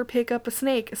never pick up a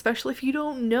snake, especially if you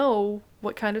don't know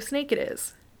what kind of snake it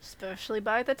is. Especially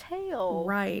by the tail.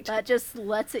 Right. That just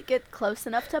lets it get close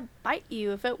enough to bite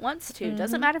you if it wants to.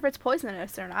 Doesn't matter if it's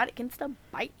poisonous or not, it can still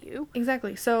bite you.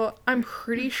 Exactly. So, I'm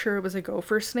pretty sure it was a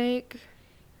gopher snake.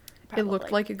 It looked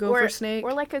Probably. like a gopher snake.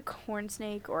 Or like a corn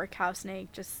snake or a cow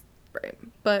snake, just... Right.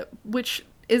 But, which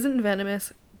isn't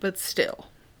venomous, but still.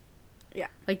 Yeah.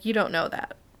 Like, you don't know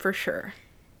that, for sure.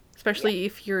 Especially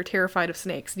if you're terrified of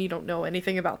snakes and you don't know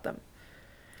anything about them.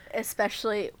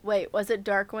 Especially... Wait, was it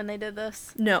dark when they did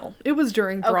this? No, it was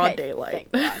during broad daylight.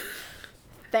 Thank God.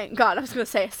 Thank God. I was going to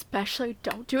say, especially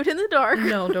don't do it in the dark.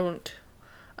 No, don't.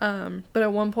 But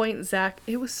at one point, Zach...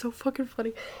 It was so fucking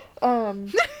funny.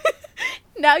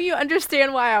 Now you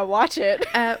understand why I watch it.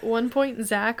 At one point,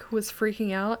 Zach was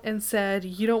freaking out and said,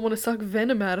 you don't want to suck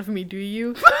venom out of me, do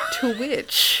you? To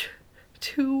which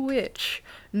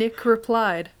Nick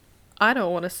replied, I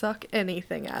don't want to suck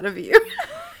anything out of you.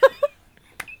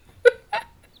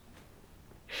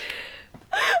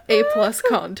 A+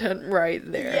 content right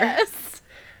there. Yes.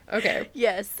 Okay.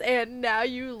 Yes, and now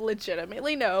you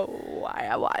legitimately know why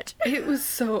I watch. It was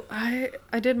so... I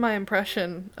did my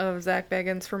impression of Zach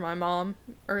Bagans for my mom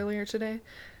earlier today.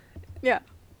 Yeah.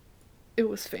 It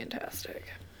was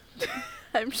fantastic.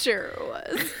 I'm sure it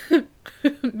was.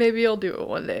 Maybe I'll do it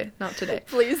one day. Not today.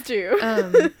 Please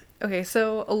do. Okay,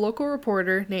 so a local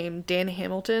reporter named Dan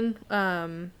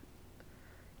Hamilton,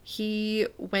 he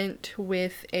went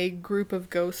with a group of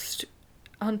ghost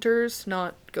hunters,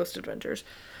 not Ghost Adventures,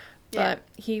 Yeah. but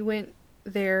he went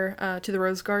there to the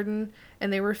Rose Garden,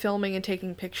 and they were filming and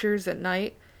taking pictures at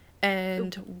night,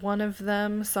 and one of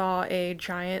them saw a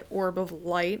giant orb of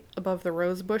light above the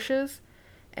rose bushes,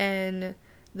 and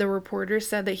the reporter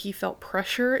said that he felt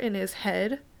pressure in his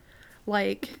head,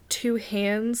 like 2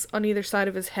 hands on either side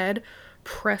of his head,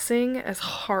 pressing as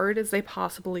hard as they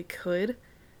possibly could.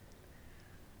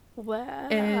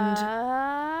 What?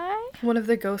 One of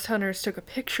the ghost hunters took a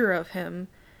picture of him,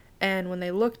 and when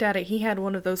they looked at it, he had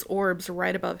one of those orbs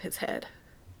right above his head.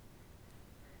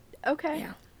 Okay.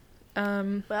 Yeah.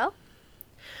 Well,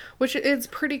 Which is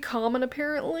pretty common,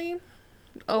 apparently.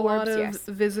 A lot Orbs, of yes.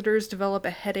 visitors develop a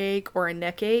headache or a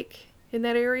neck ache in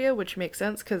that area, which makes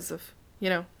sense because of,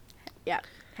 yeah.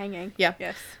 Hanging. Yeah.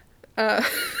 Yes.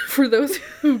 For those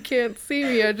who can't see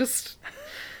me, I just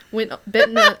went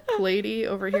bent that lady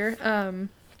over here.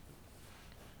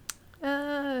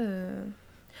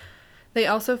 They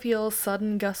also feel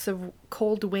sudden gusts of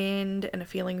cold wind and a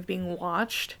feeling of being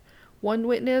watched. One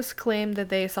witness claimed that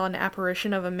they saw an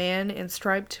apparition of a man in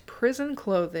striped prison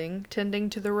clothing tending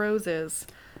to the roses.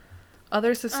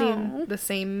 Others have seen the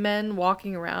same men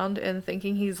walking around and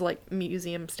thinking he's like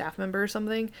museum staff member or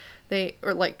something.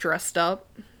 Or like dressed up.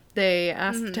 They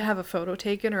asked to have a photo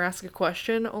taken or ask a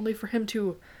question, only for him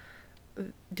to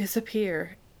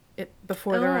disappear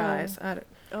before their eyes. Why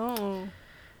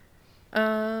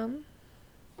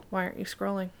aren't you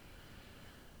scrolling?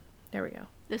 There we go.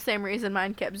 The same reason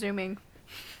mine kept zooming.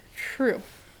 True.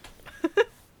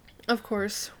 Of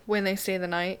course, when they stay the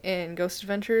night in Ghost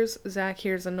Adventures, Zach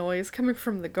hears a noise coming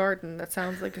from the garden that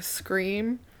sounds like a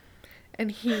scream.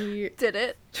 And he... Did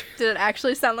it? Did it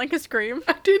actually sound like a scream?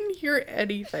 I didn't hear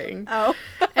anything. Oh.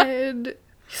 And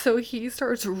so he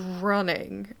starts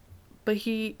running. But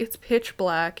it's pitch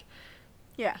black.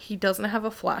 Yeah. He doesn't have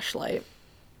a flashlight.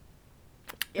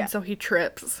 Yeah. And so he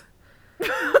trips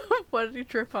What did he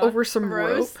trip on? over some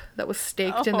Rose? rope that was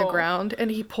staked in the Oh. ground. And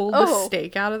he pulled the Oh.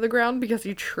 stake out of the ground because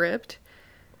he tripped.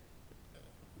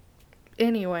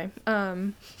 Anyway,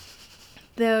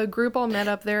 The group all met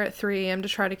up there at 3 a.m. to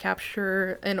try to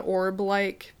capture an orb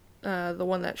like the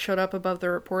one that showed up above the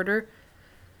reporter.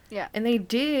 Yeah. And they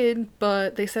did,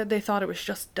 but they said they thought it was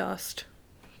just dust.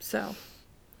 So.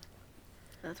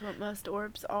 That's what most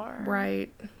orbs are.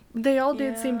 Right. They all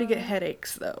did seem to get Yeah.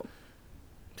 headaches, though.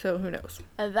 So who knows?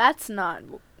 That's not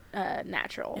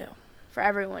natural Yeah. for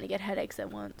everyone to get headaches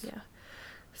at once. Yeah.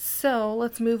 So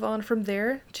let's move on from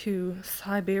there to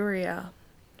Siberia.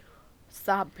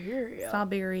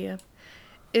 Siberia.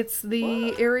 It's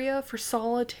the What? area for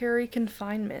solitary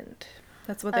confinement.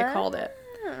 That's what they called it.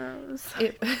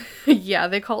 Yeah,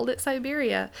 they called it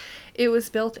Siberia. It was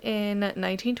built in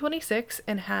 1926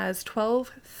 and has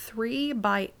 12 3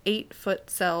 by 8 foot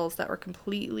cells that were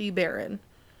completely barren.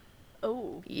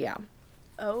 Oh. Yeah.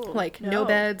 Oh. Like, no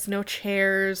beds, no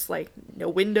chairs, like, no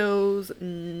windows,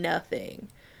 nothing.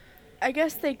 I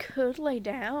guess they could lay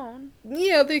down.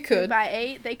 Yeah, they could. By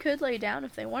 8, they could lay down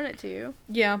if they wanted to.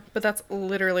 Yeah, but that's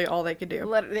literally all they could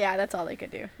do. Yeah, that's all they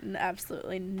could do.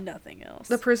 Absolutely nothing else.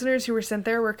 The prisoners who were sent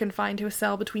there were confined to a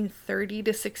cell between 30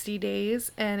 to 60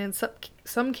 days, and in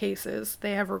some cases,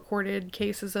 they have recorded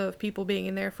cases of people being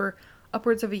in there for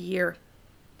upwards of a year.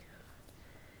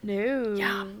 No.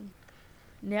 Yeah.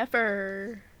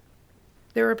 Never.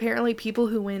 There were apparently people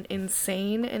who went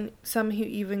insane, and some who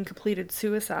even completed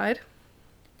suicide.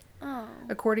 Oh.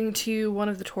 According to one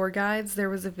of the tour guides, there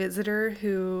was a visitor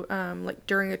who,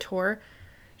 during a tour,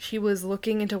 she was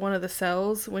looking into one of the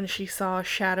cells when she saw a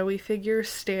shadowy figure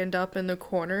stand up in the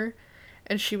corner,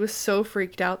 and she was so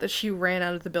freaked out that she ran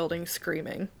out of the building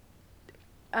screaming.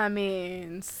 I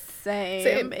mean,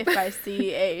 same. If I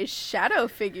see a shadow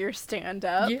figure stand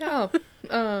up. Yeah.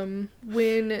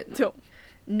 When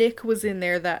Nick was in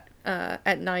there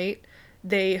at night,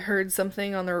 they heard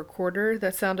something on the recorder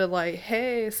that sounded like,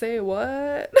 "Hey, say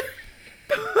what?"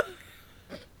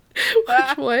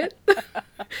 What?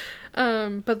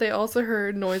 But they also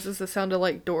heard noises that sounded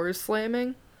like doors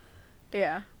slamming.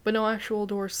 Yeah. But no actual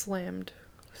doors slammed.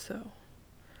 So.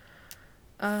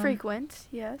 Frequent,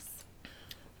 yes.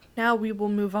 Now we will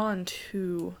move on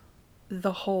to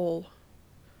the hole.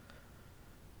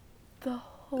 The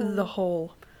hole. The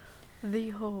hole. The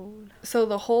hole. So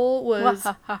the hole was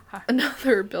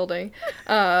another building,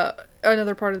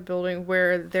 another part of the building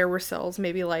where there were cells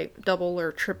maybe like double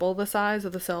or triple the size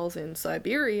of the cells in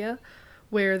Siberia,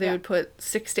 where they would put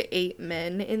 6 to 8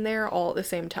 men in there all at the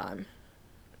same time.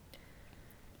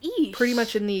 Eesh. Pretty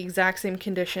much in the exact same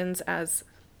conditions as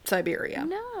Siberia.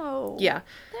 No. Yeah.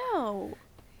 No.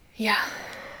 Yeah.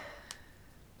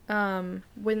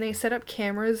 When they set up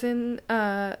cameras in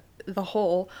the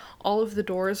hole, all of the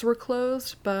doors were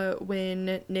closed, but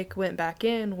when Nick went back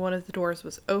in, one of the doors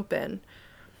was open.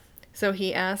 So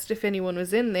he asked if anyone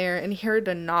was in there, and he heard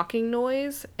a knocking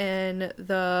noise, and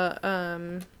the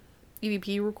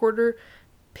EVP recorder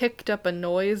picked up a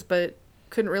noise, but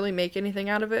couldn't really make anything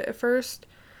out of it at first.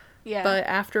 Yeah. But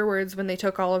afterwards, when they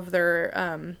took all of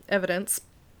their evidence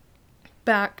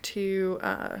back to,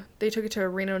 they took it to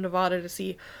Reno, Nevada to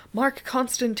see Mark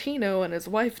Constantino and his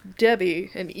wife Debbie,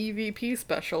 an EVP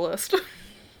specialist.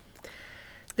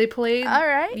 They played...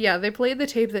 Alright. Yeah, they played the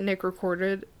tape that Nick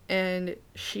recorded, and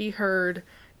she heard,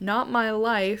 "Not my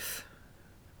life,"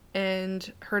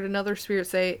 and heard another spirit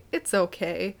say, "It's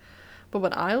okay." But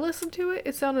when I listened to it,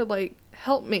 it sounded like,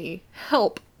 "Help me,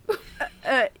 help."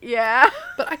 Yeah.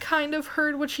 But I kind of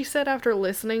heard what she said after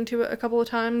listening to it a couple of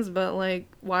times, but, like,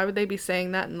 why would they be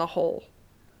saying that in the hole?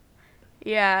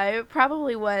 Yeah, it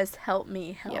probably was "help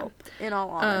me, help," in all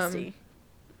honesty.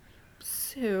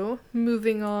 So,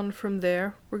 moving on from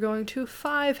there, we're going to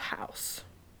Five House.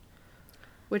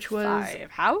 Which was...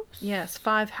 Five House? Yes,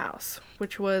 Five House.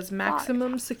 Which was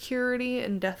maximum security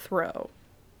and death row.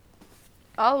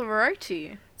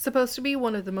 Alrighty. Supposed to be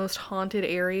one of the most haunted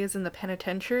areas in the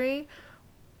penitentiary.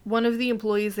 One of the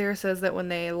employees there says that when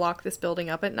they lock this building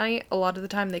up at night, a lot of the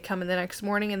time they come in the next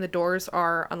morning and the doors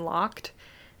are unlocked.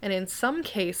 And in some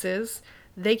cases,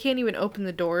 they can't even open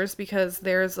the doors because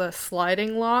there's a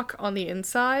sliding lock on the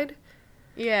inside.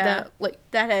 Yeah.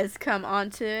 That has come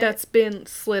onto it. That's been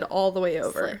slid all the way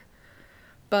over.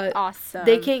 But awesome.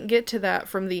 they can't get to that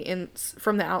from the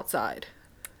outside.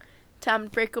 Time to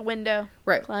break a window.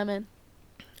 Right. Climb in.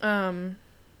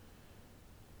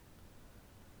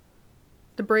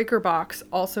 The breaker box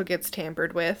also gets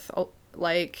tampered with.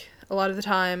 Like, a lot of the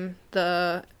time,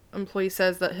 the employee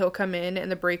says that he'll come in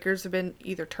and the breakers have been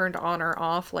either turned on or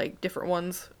off, like different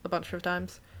ones a bunch of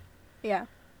times. Yeah.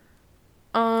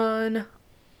 On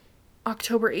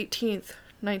October 18th,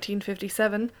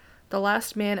 1957, the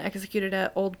last man executed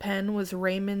at Old Penn was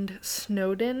Raymond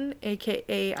Snowden,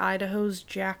 aka Idaho's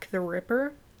Jack the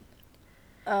Ripper.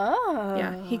 Oh.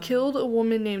 Yeah, he killed a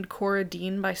woman named Cora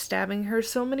Dean by stabbing her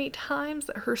so many times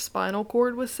that her spinal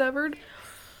cord was severed.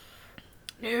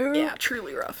 No. Yeah,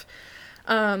 truly rough.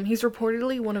 He's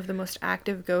reportedly one of the most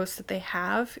active ghosts that they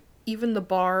have. Even the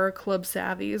bar, Club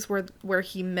Savvy's, where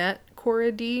he met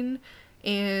Cora Dean,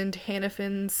 and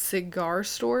Hannafin's cigar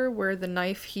store, where the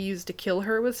knife he used to kill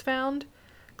her was found,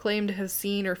 claimed to have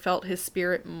seen or felt his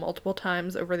spirit multiple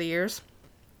times over the years.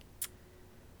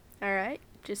 All right.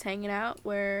 Just hanging out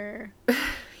where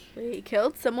we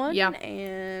killed someone Yeah.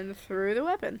 and threw the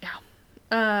weapon.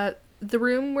 The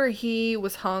room where he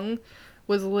was hung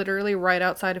was literally right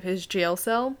outside of his jail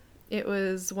cell. It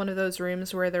was one of those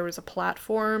rooms where there was a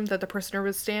platform that the prisoner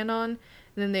would stand on, and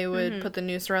then they would put the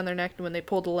noose around their neck, and when they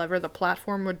pulled the lever, the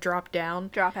platform would drop down.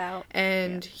 Drop out.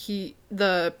 And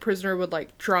the prisoner would,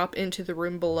 like, drop into the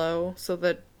room below, so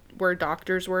that where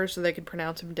doctors were, so they could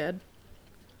pronounce him dead.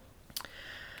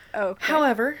 Okay.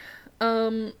 However,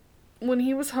 when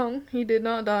he was hung, he did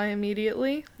not die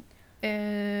immediately.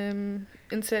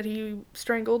 Instead, he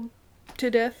strangled to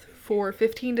death for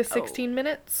 15 to 16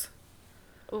 minutes.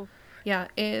 Oh. Yeah,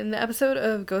 in the episode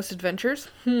of Ghost Adventures,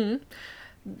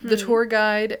 the tour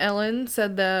guide, Ellen,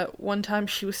 said that one time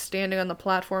she was standing on the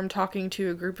platform talking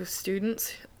to a group of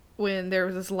students when there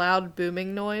was this loud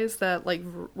booming noise that, like,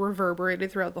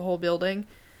 reverberated throughout the whole building.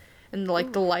 And,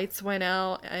 like, the lights went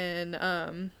out,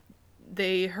 and,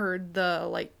 they heard the,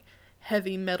 like,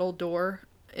 heavy metal door,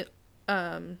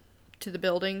 to the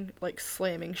building, like,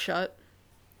 slamming shut.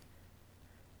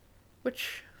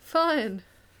 Which, fun.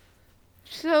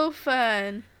 So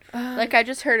fun. Like, I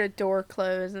just heard a door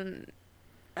close, and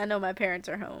I know my parents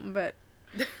are home, but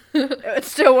it's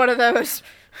still one of those.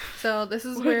 So, this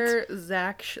is What? where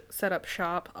Zach set up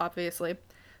shop, obviously.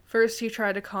 First, he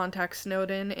tried to contact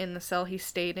Snowden in the cell he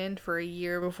stayed in for a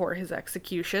year before his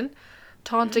execution,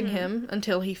 taunting him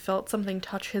until he felt something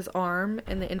touch his arm,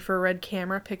 and the infrared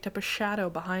camera picked up a shadow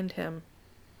behind him.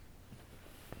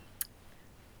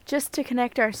 Just to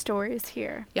connect our stories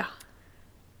here, Yeah.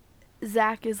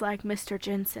 Zach is like Mr.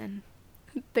 Jensen,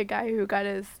 the guy who got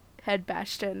his head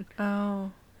bashed in.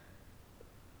 Oh.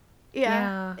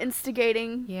 Yeah. Yeah.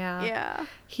 Instigating. Yeah.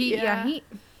 Yeah.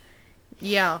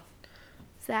 Yeah.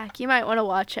 Zach, you might want to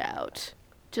watch out.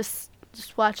 Just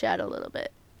watch out a little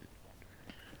bit.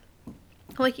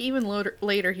 Like, even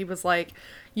later, he was like,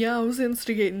 yeah, I was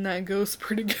instigating that ghost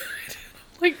pretty good.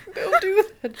 Like, don't do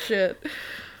that shit.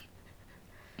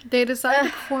 They decided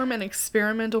to perform an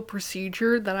experimental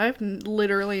procedure that I've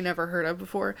literally never heard of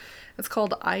before. It's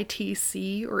called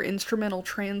ITC, or Instrumental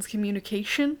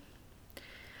Transcommunication.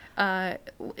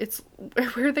 It's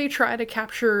where they try to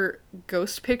capture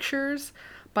ghost pictures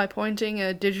by pointing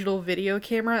a digital video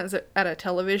camera at a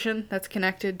television that's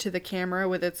connected to the camera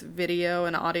with its video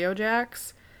and audio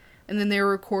jacks. And then they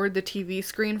record the TV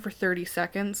screen for 30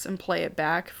 seconds and play it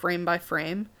back frame by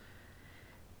frame.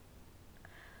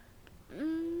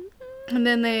 And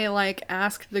then they, like,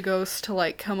 ask the ghost to,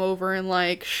 like, come over and,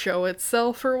 like, show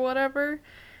itself or whatever.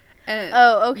 And,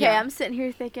 Oh, okay. yeah. I'm sitting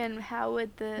here thinking, how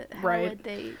would they?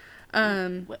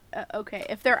 Okay,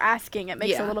 if they're asking, it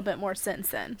makes a Yeah. little bit more sense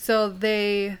then. So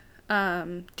they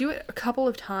do it a couple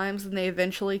of times, and they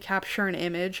eventually capture an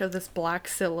image of this black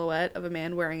silhouette of a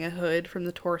man wearing a hood from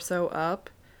the torso up,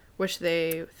 which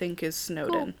they think is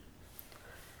Snowden.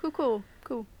 Cool.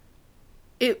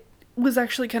 It was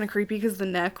actually kind of creepy because the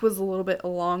neck was a little bit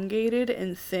elongated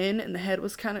and thin, and the head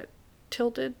was kind of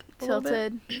tilted. a little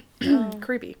bit. Oh,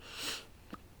 Creepy.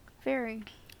 very.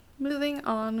 Moving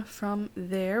on from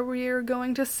there, we are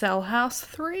going to Cell House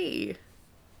 3.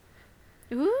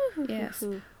 Ooh. Yes.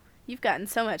 You've gotten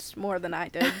so much more than I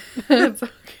did. It's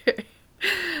okay.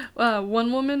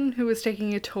 One woman who was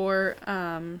taking a tour,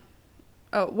 one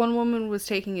woman was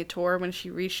taking a tour when she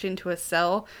reached into a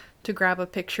cell to grab a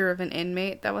picture of an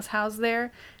inmate that was housed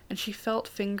there, and she felt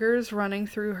fingers running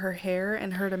through her hair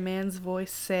and heard a man's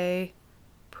voice say,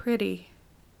 "Pretty."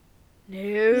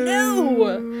 No.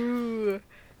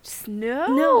 Just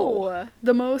no.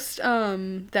 The most,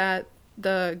 that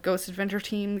the Ghost Adventure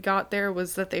team got there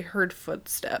was that they heard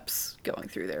footsteps going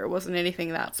through there. It wasn't anything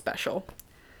that special.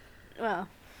 Well,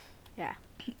 yeah.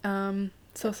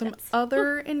 So some That's-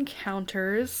 other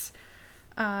encounters.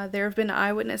 There have been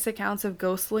eyewitness accounts of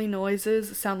ghostly noises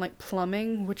that sound like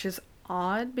plumbing, which is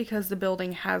odd because the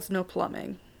building has no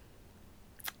plumbing.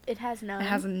 It has none. It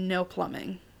has no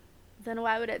plumbing. Then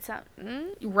why would it sound?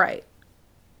 Right.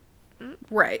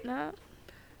 Right. No.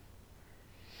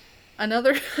 I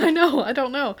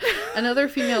don't know. Another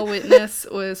female witness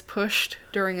was pushed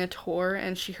during a tour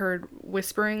and she heard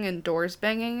whispering and doors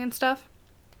banging and stuff.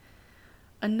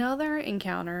 Another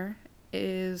encounter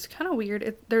is kind of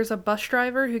weird. There's a bus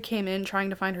driver who came in trying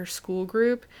to find her school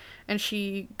group, and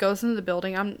she goes into the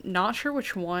building. I'm not sure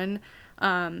which one.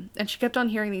 And she kept on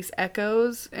hearing these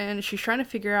echoes, and she's trying to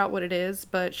figure out what it is,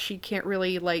 but she can't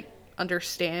really, like,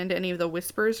 understand any of the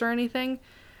whispers or anything.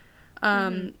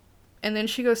 And then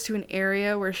she goes to an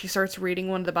area where she starts reading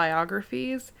one of the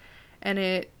biographies, and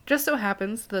it just so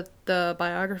happens that the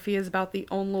biography is about the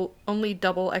only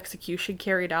double execution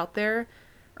carried out there,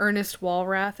 Ernest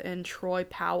Walrath and Troy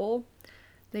Powell.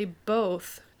 They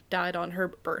both died on her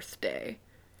birthday,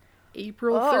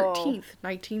 April 13th,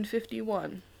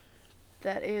 1951.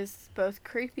 That is both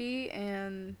creepy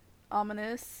and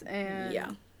ominous and...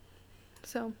 Yeah.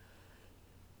 So,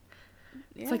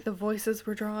 yeah. it's like the voices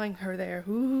were drawing her there.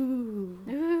 Ooh.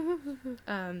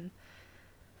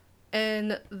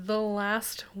 And the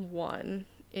last one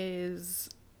is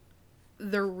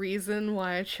the reason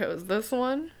why I chose this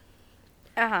one.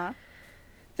 Uh-huh.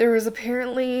 There was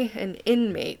apparently an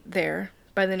inmate there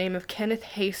by the name of Kenneth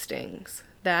Hastings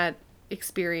that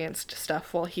experienced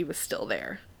stuff while he was still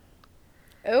there.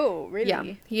 Oh, really? Yeah.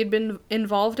 He had been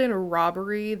involved in a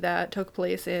robbery that took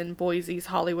place in Boise's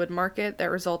Hollywood Market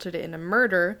that resulted in a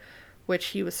murder, which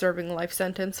he was serving a life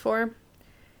sentence for.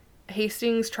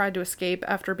 Hastings tried to escape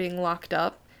after being locked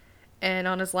up, and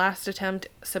on his last attempt,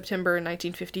 September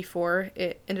 1954,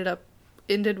 it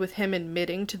ended with him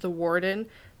admitting to the warden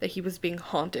that he was being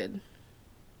haunted.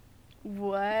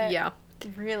 What? Yeah.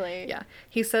 Really? Yeah.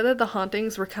 He said that the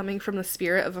hauntings were coming from the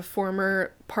spirit of a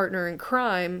former partner in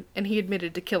crime, and he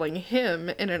admitted to killing him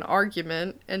in an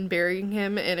argument and burying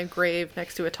him in a grave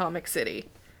next to Atomic City.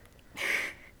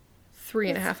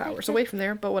 3.5 hours away from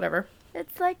there, but whatever.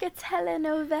 It's like a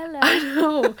telenovela. I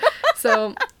know.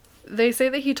 So, they say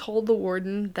that he told the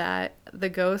warden that the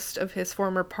ghost of his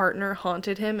former partner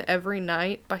haunted him every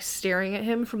night by staring at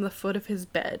him from the foot of his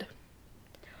bed.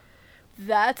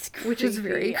 That's creepy. Which is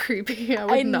very creepy. I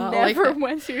would not like that. I never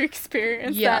want to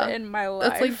experience that in my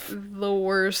life. That's like the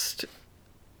worst.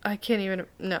 I can't even.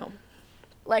 No.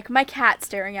 Like, my cat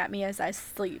staring at me as I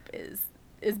sleep is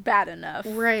bad enough.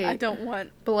 Right. I don't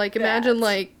want But, like, imagine,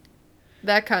 like,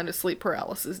 that kind of sleep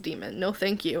paralysis demon. No,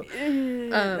 thank you.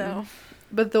 No.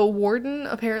 But the warden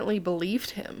apparently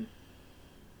believed him.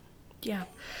 Yeah.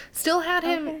 Still had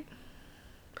him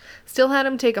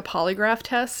take a polygraph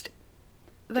test,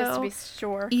 though. Just to be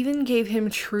sure. Even gave him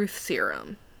truth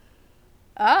serum.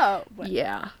 Oh.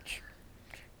 Yeah.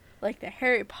 Like the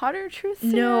Harry Potter truth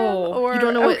serum? No. Or, you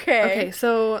don't know what... Okay,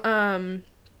 so,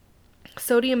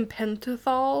 sodium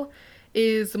pentothal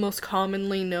is the most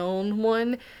commonly known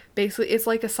one. Basically, it's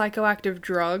like a psychoactive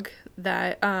drug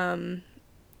that,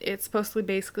 it's supposed to be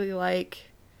basically like,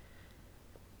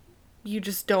 you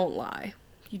just don't lie.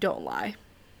 You don't lie.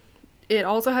 It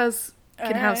also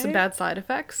can have some bad side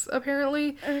effects,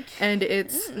 apparently, and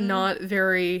it's not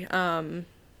very,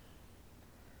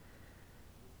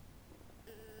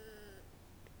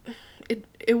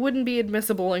 it wouldn't be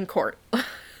admissible in court.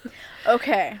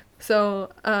 Okay. So,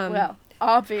 well,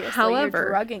 obviously however, you're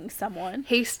drugging someone.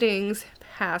 Hastings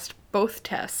passed both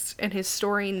tests, and his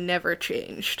story never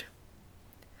changed.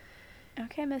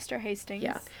 Okay, Mr. Hastings.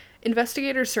 Yeah.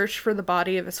 Investigators searched for the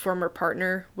body of his former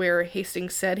partner, where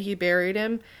Hastings said he buried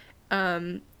him,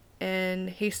 and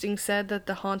Hastings said that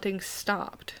the haunting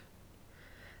stopped.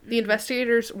 The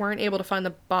investigators weren't able to find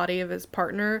the body of his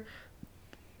partner,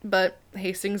 but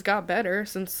Hastings got better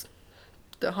since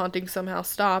the haunting somehow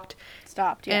stopped.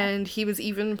 Stopped, yeah. And he was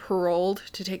even paroled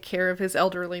to take care of his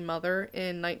elderly mother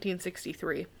in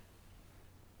 1963.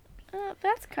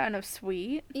 That's kind of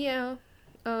sweet. Yeah,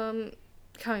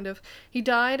 kind of. He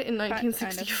died in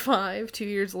 1965, 2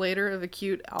 years later, of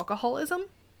acute alcoholism.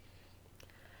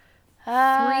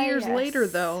 3 years later,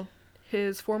 though,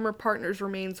 his former partner's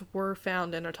remains were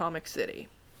found in Atomic City.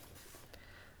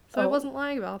 So I wasn't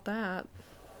lying about that.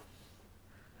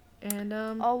 And,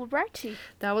 alrighty.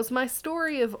 that was my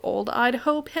story of Old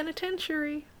Idaho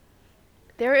Penitentiary.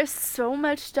 There is so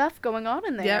much stuff going on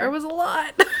in there. Yeah, there was a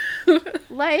lot.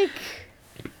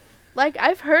 Like,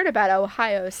 I've heard about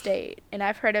Ohio State, and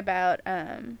I've heard about,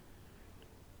 a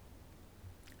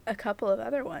couple of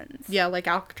other ones. Yeah, like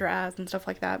Alcatraz and stuff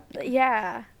like that.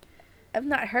 Yeah. I've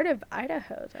not heard of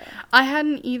Idaho, though. I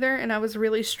hadn't either, and I was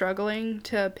really struggling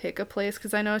to pick a place,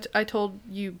 because I know I told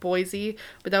you Boise,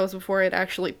 but that was before I'd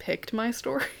actually picked my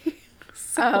story.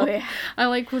 So yeah.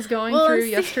 I, was going through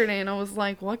yesterday, and I was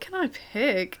like, what can I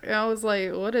pick? And I was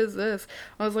like, what is this?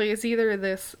 I was like, it's either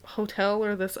this hotel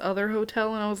or this other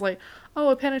hotel, and I was like, oh,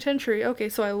 a penitentiary. Okay,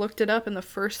 so I looked it up, and the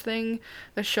first thing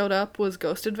that showed up was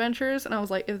Ghost Adventures, and I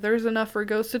was like, if there's enough for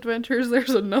Ghost Adventures,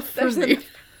 there's enough for me.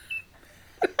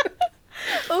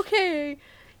 Okay.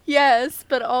 Yes,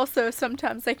 but also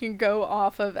sometimes they can go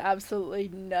off of absolutely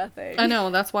nothing. I know,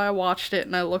 that's why I watched it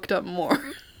and I looked up more.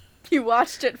 You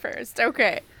watched it first.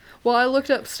 Okay. Well, I looked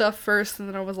up stuff first and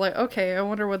then I was like, okay, I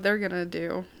wonder what they're gonna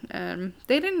do. And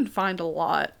they didn't find a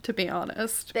lot, to be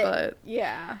honest. But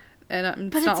yeah.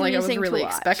 And But it's not it's like I was amusing to really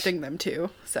watch. expecting them to,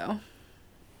 so.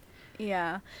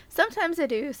 Yeah. Sometimes they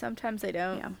do, sometimes they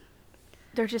don't. Yeah.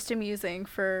 They're just amusing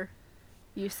for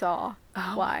you saw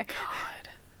why. God.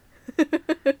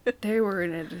 They were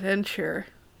an adventure.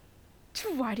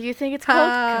 Why do you think it's called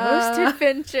Ghost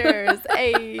Adventures?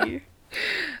 Hey.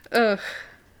 Ugh.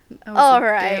 All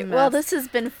right. Well, this has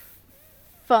been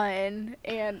fun,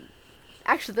 and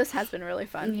actually, this has been really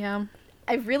fun. Yeah.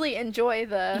 I really enjoy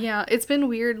the. Yeah, it's been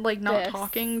weird, like, not this.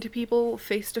 talking to people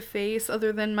face to face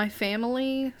other than my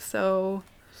family, so.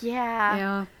 Yeah.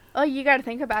 Yeah. Oh, you got to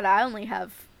think about it. I only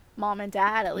have mom and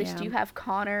dad. At least Yeah. you have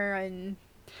Connor, and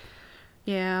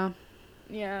Yeah.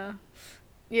 yeah,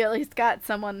 you at least got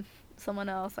someone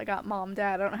else. I got mom,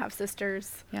 dad. I don't have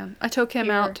sisters. Yeah. I took him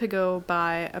Here. out to go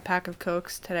buy a pack of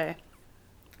Cokes today.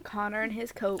 Connor and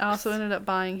his Cokes. I also ended up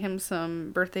buying him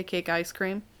some birthday cake ice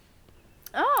cream.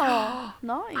 Oh,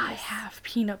 nice. I have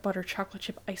peanut butter chocolate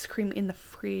chip ice cream in the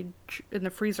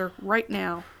freezer right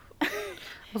now. I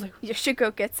was like, You should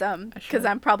go get some, I because should.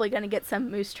 I'm probably going to get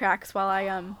some moose tracks while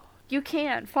I, You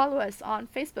can follow us on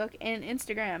Facebook and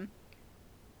Instagram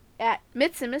at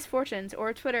Myths and Misfortunes,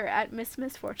 or Twitter at Miss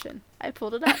Misfortune. I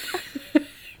pulled it up.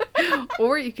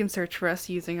 or you can search for us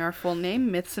using our full name,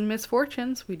 Myths and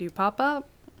Misfortunes. We do pop up.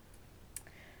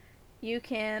 You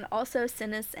can also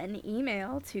send us an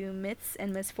email to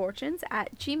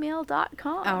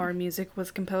mythsandmisfortunes@gmail.com. Our music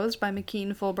was composed by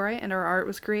McKean Fulbright, and our art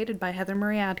was created by Heather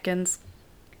Marie Adkins.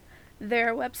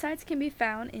 Their websites can be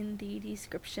found in the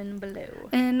description below.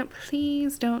 And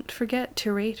please don't forget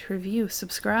to rate, review,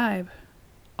 subscribe.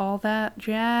 All that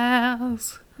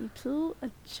jazz.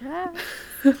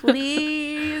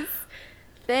 Please.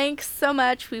 Thanks so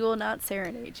much. We will not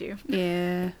serenade you.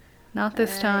 Yeah. Not this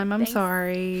Alright, time. I'm thanks.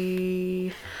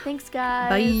 sorry. Thanks,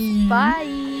 guys. Bye.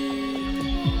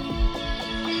 Bye.